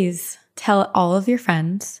 Please tell all of your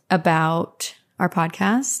friends about our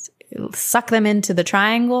podcast. Suck them into the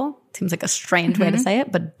triangle. Seems like a strange way to say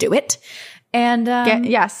it, but do it. And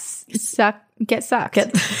get sucked.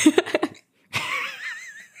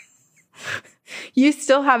 You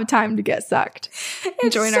still have time to get sucked.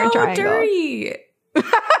 It's Join so our triangle. Dirty.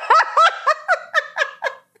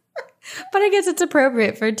 But I guess it's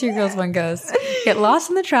appropriate for Two Girls, One Ghost. Get lost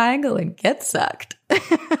in the triangle and get sucked. When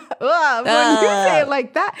you say it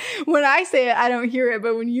like that, when I say it, I don't hear it.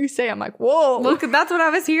 But when you say it, I'm like, whoa. Look, that's what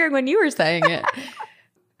I was hearing when you were saying it.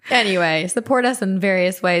 Anyway, support us in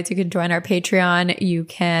various ways. You can join our Patreon. You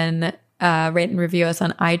can rate and review us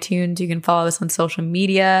on iTunes. You can follow us on social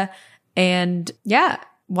media. And yeah,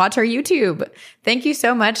 watch our YouTube. Thank you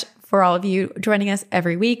so much for all of you joining us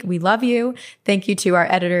every week. We love you. Thank you to our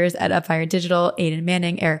editors at Upfire Digital, Aiden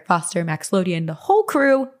Manning, Eric Foster, Max Lodian, the whole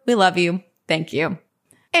crew. We love you. Thank you.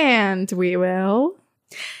 And we will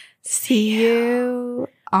see you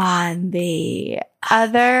on the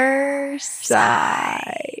other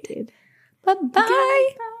side. Bye-bye.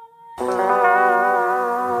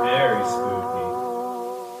 Very spooky.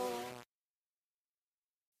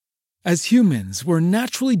 As humans, we're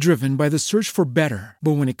naturally driven by the search for better.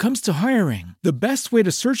 But when it comes to hiring, the best way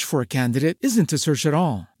to search for a candidate isn't to search at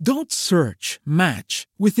all. Don't search, match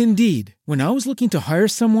with Indeed. When I was looking to hire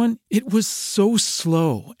someone, it was so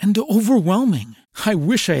slow and overwhelming. I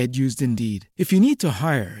wish I had used Indeed. If you need to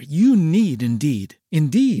hire, you need Indeed.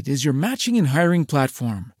 Indeed is your matching and hiring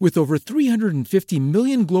platform with over 350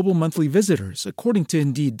 million global monthly visitors, according to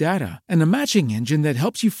Indeed data, and a matching engine that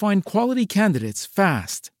helps you find quality candidates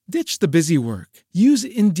fast. Ditch the busy work. Use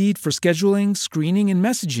Indeed for scheduling, screening, and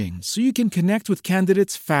messaging so you can connect with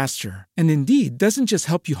candidates faster. And Indeed doesn't just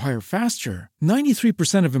help you hire faster.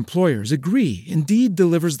 93% of employers agree Indeed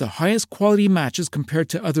delivers the highest quality matches compared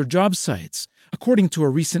to other job sites, according to a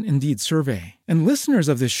recent Indeed survey. And listeners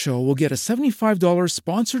of this show will get a $75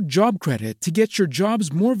 sponsored job credit to get your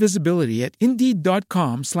jobs more visibility at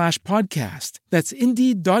Indeed.com/podcast. That's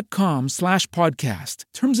Indeed.com/podcast.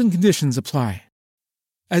 Terms and conditions apply.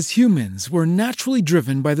 As humans, we're naturally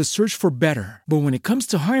driven by the search for better. But when it comes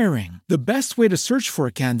to hiring, the best way to search for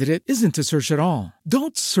a candidate isn't to search at all.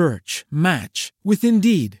 Don't search, match with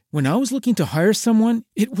Indeed. When I was looking to hire someone,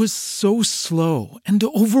 it was so slow and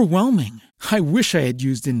overwhelming. I wish I had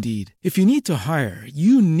used Indeed. If you need to hire,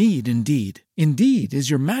 you need Indeed. Indeed is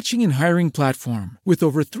your matching and hiring platform with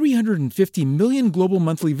over 350 million global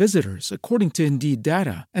monthly visitors, according to Indeed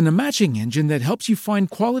data, and a matching engine that helps you find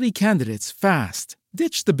quality candidates fast.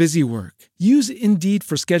 Ditch the busy work. Use Indeed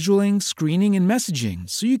for scheduling, screening, and messaging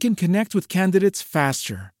so you can connect with candidates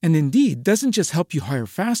faster. And Indeed doesn't just help you hire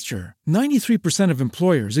faster. 93% of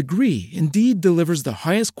employers agree Indeed delivers the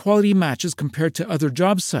highest quality matches compared to other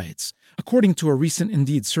job sites, according to a recent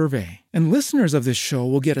Indeed survey. And listeners of this show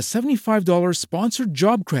will get a $75 sponsored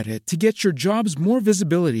job credit to get your jobs more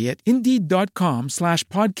visibility at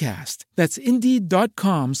Indeed.com/podcast. That's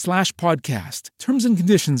Indeed.com/podcast. Terms and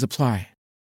conditions apply.